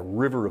in me, have a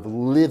river of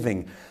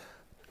living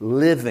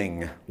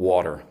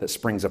water that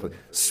springs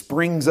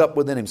up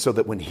within him, so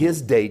that when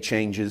his day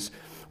changes,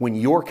 when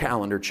your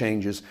calendar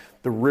changes,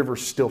 the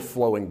river's still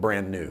flowing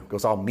brand new.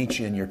 Goes, I'll meet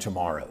you in your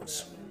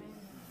tomorrows.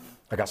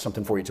 I got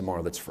something for you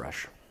tomorrow that's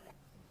fresh.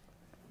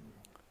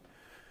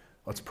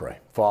 Let's pray.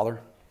 Father,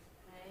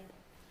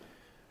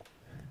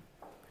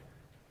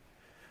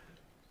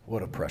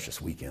 what a precious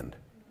weekend.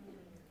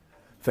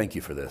 Thank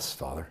you for this,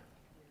 Father.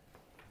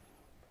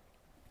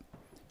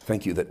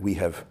 Thank you that we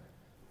have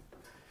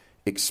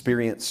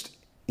experienced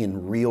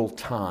in real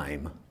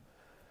time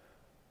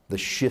the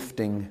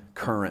shifting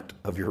current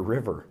of your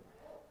river.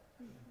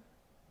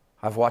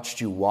 I've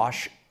watched you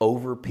wash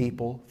over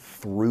people,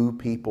 through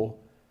people,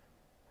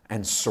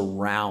 and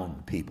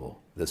surround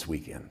people this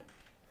weekend.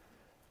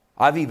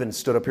 I've even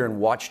stood up here and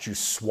watched you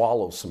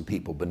swallow some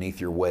people beneath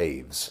your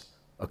waves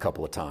a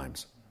couple of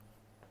times,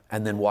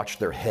 and then watch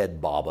their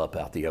head bob up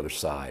out the other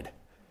side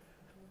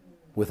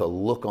with a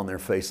look on their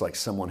face like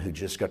someone who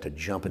just got to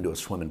jump into a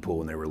swimming pool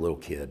when they were a little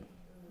kid.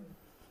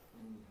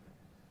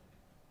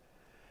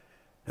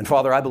 And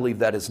Father, I believe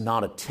that is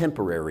not a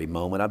temporary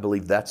moment. I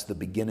believe that's the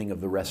beginning of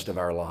the rest of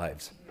our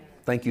lives.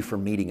 Thank you for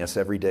meeting us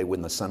every day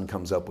when the sun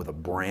comes up with a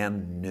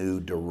brand new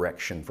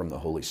direction from the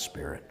Holy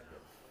Spirit.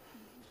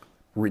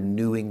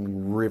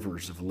 Renewing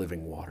rivers of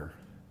living water.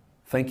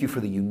 Thank you for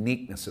the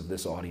uniqueness of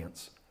this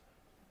audience.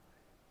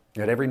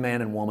 That every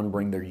man and woman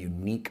bring their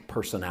unique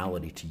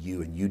personality to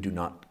you, and you do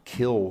not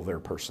kill their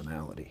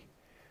personality.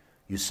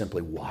 You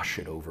simply wash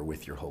it over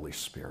with your Holy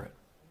Spirit.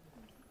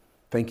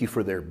 Thank you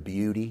for their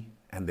beauty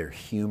and their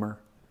humor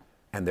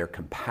and their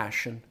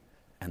compassion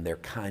and their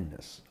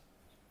kindness.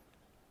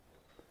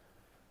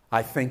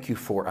 I thank you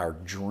for our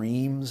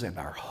dreams and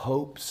our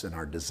hopes and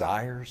our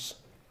desires.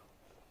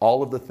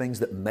 All of the things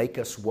that make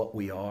us what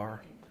we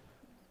are,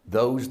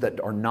 those that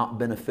are not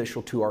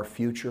beneficial to our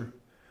future,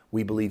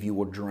 we believe you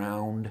will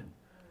drown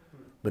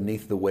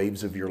beneath the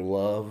waves of your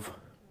love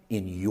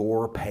in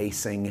your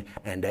pacing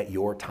and at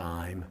your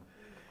time.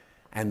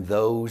 And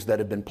those that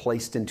have been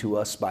placed into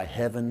us by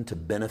heaven to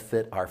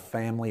benefit our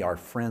family, our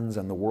friends,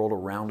 and the world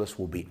around us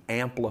will be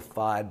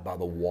amplified by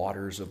the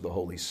waters of the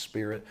Holy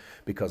Spirit,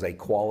 because a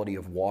quality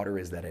of water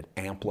is that it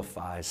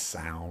amplifies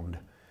sound.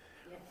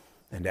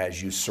 And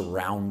as you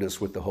surround us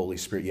with the Holy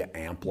Spirit, you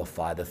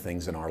amplify the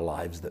things in our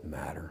lives that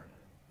matter.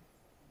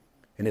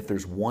 And if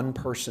there's one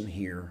person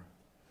here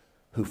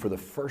who for the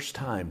first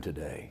time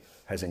today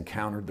has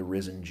encountered the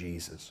risen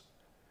Jesus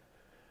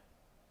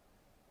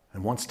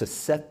and wants to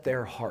set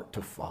their heart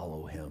to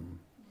follow him,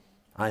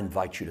 I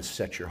invite you to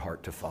set your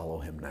heart to follow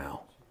him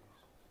now.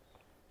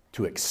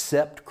 To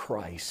accept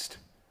Christ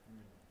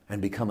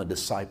and become a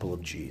disciple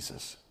of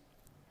Jesus.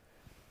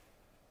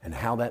 And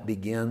how that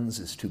begins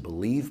is to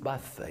believe by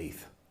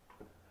faith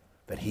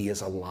that he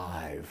is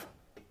alive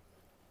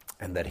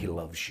and that he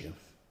loves you.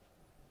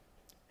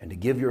 And to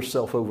give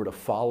yourself over to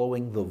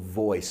following the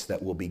voice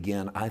that will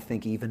begin, I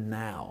think even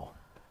now,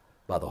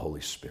 by the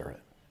Holy Spirit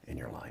in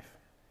your life.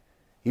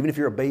 Even if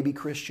you're a baby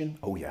Christian,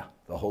 oh yeah,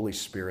 the Holy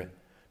Spirit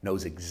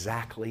knows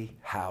exactly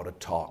how to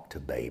talk to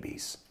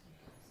babies.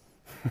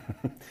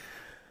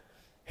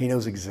 He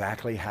knows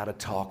exactly how to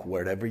talk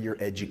whatever your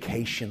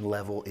education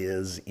level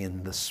is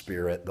in the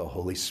Spirit. The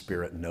Holy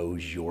Spirit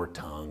knows your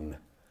tongue.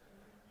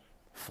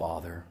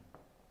 Father,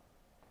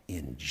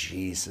 in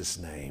Jesus'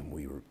 name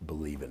we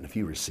believe it. And if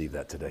you receive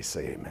that today,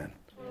 say amen.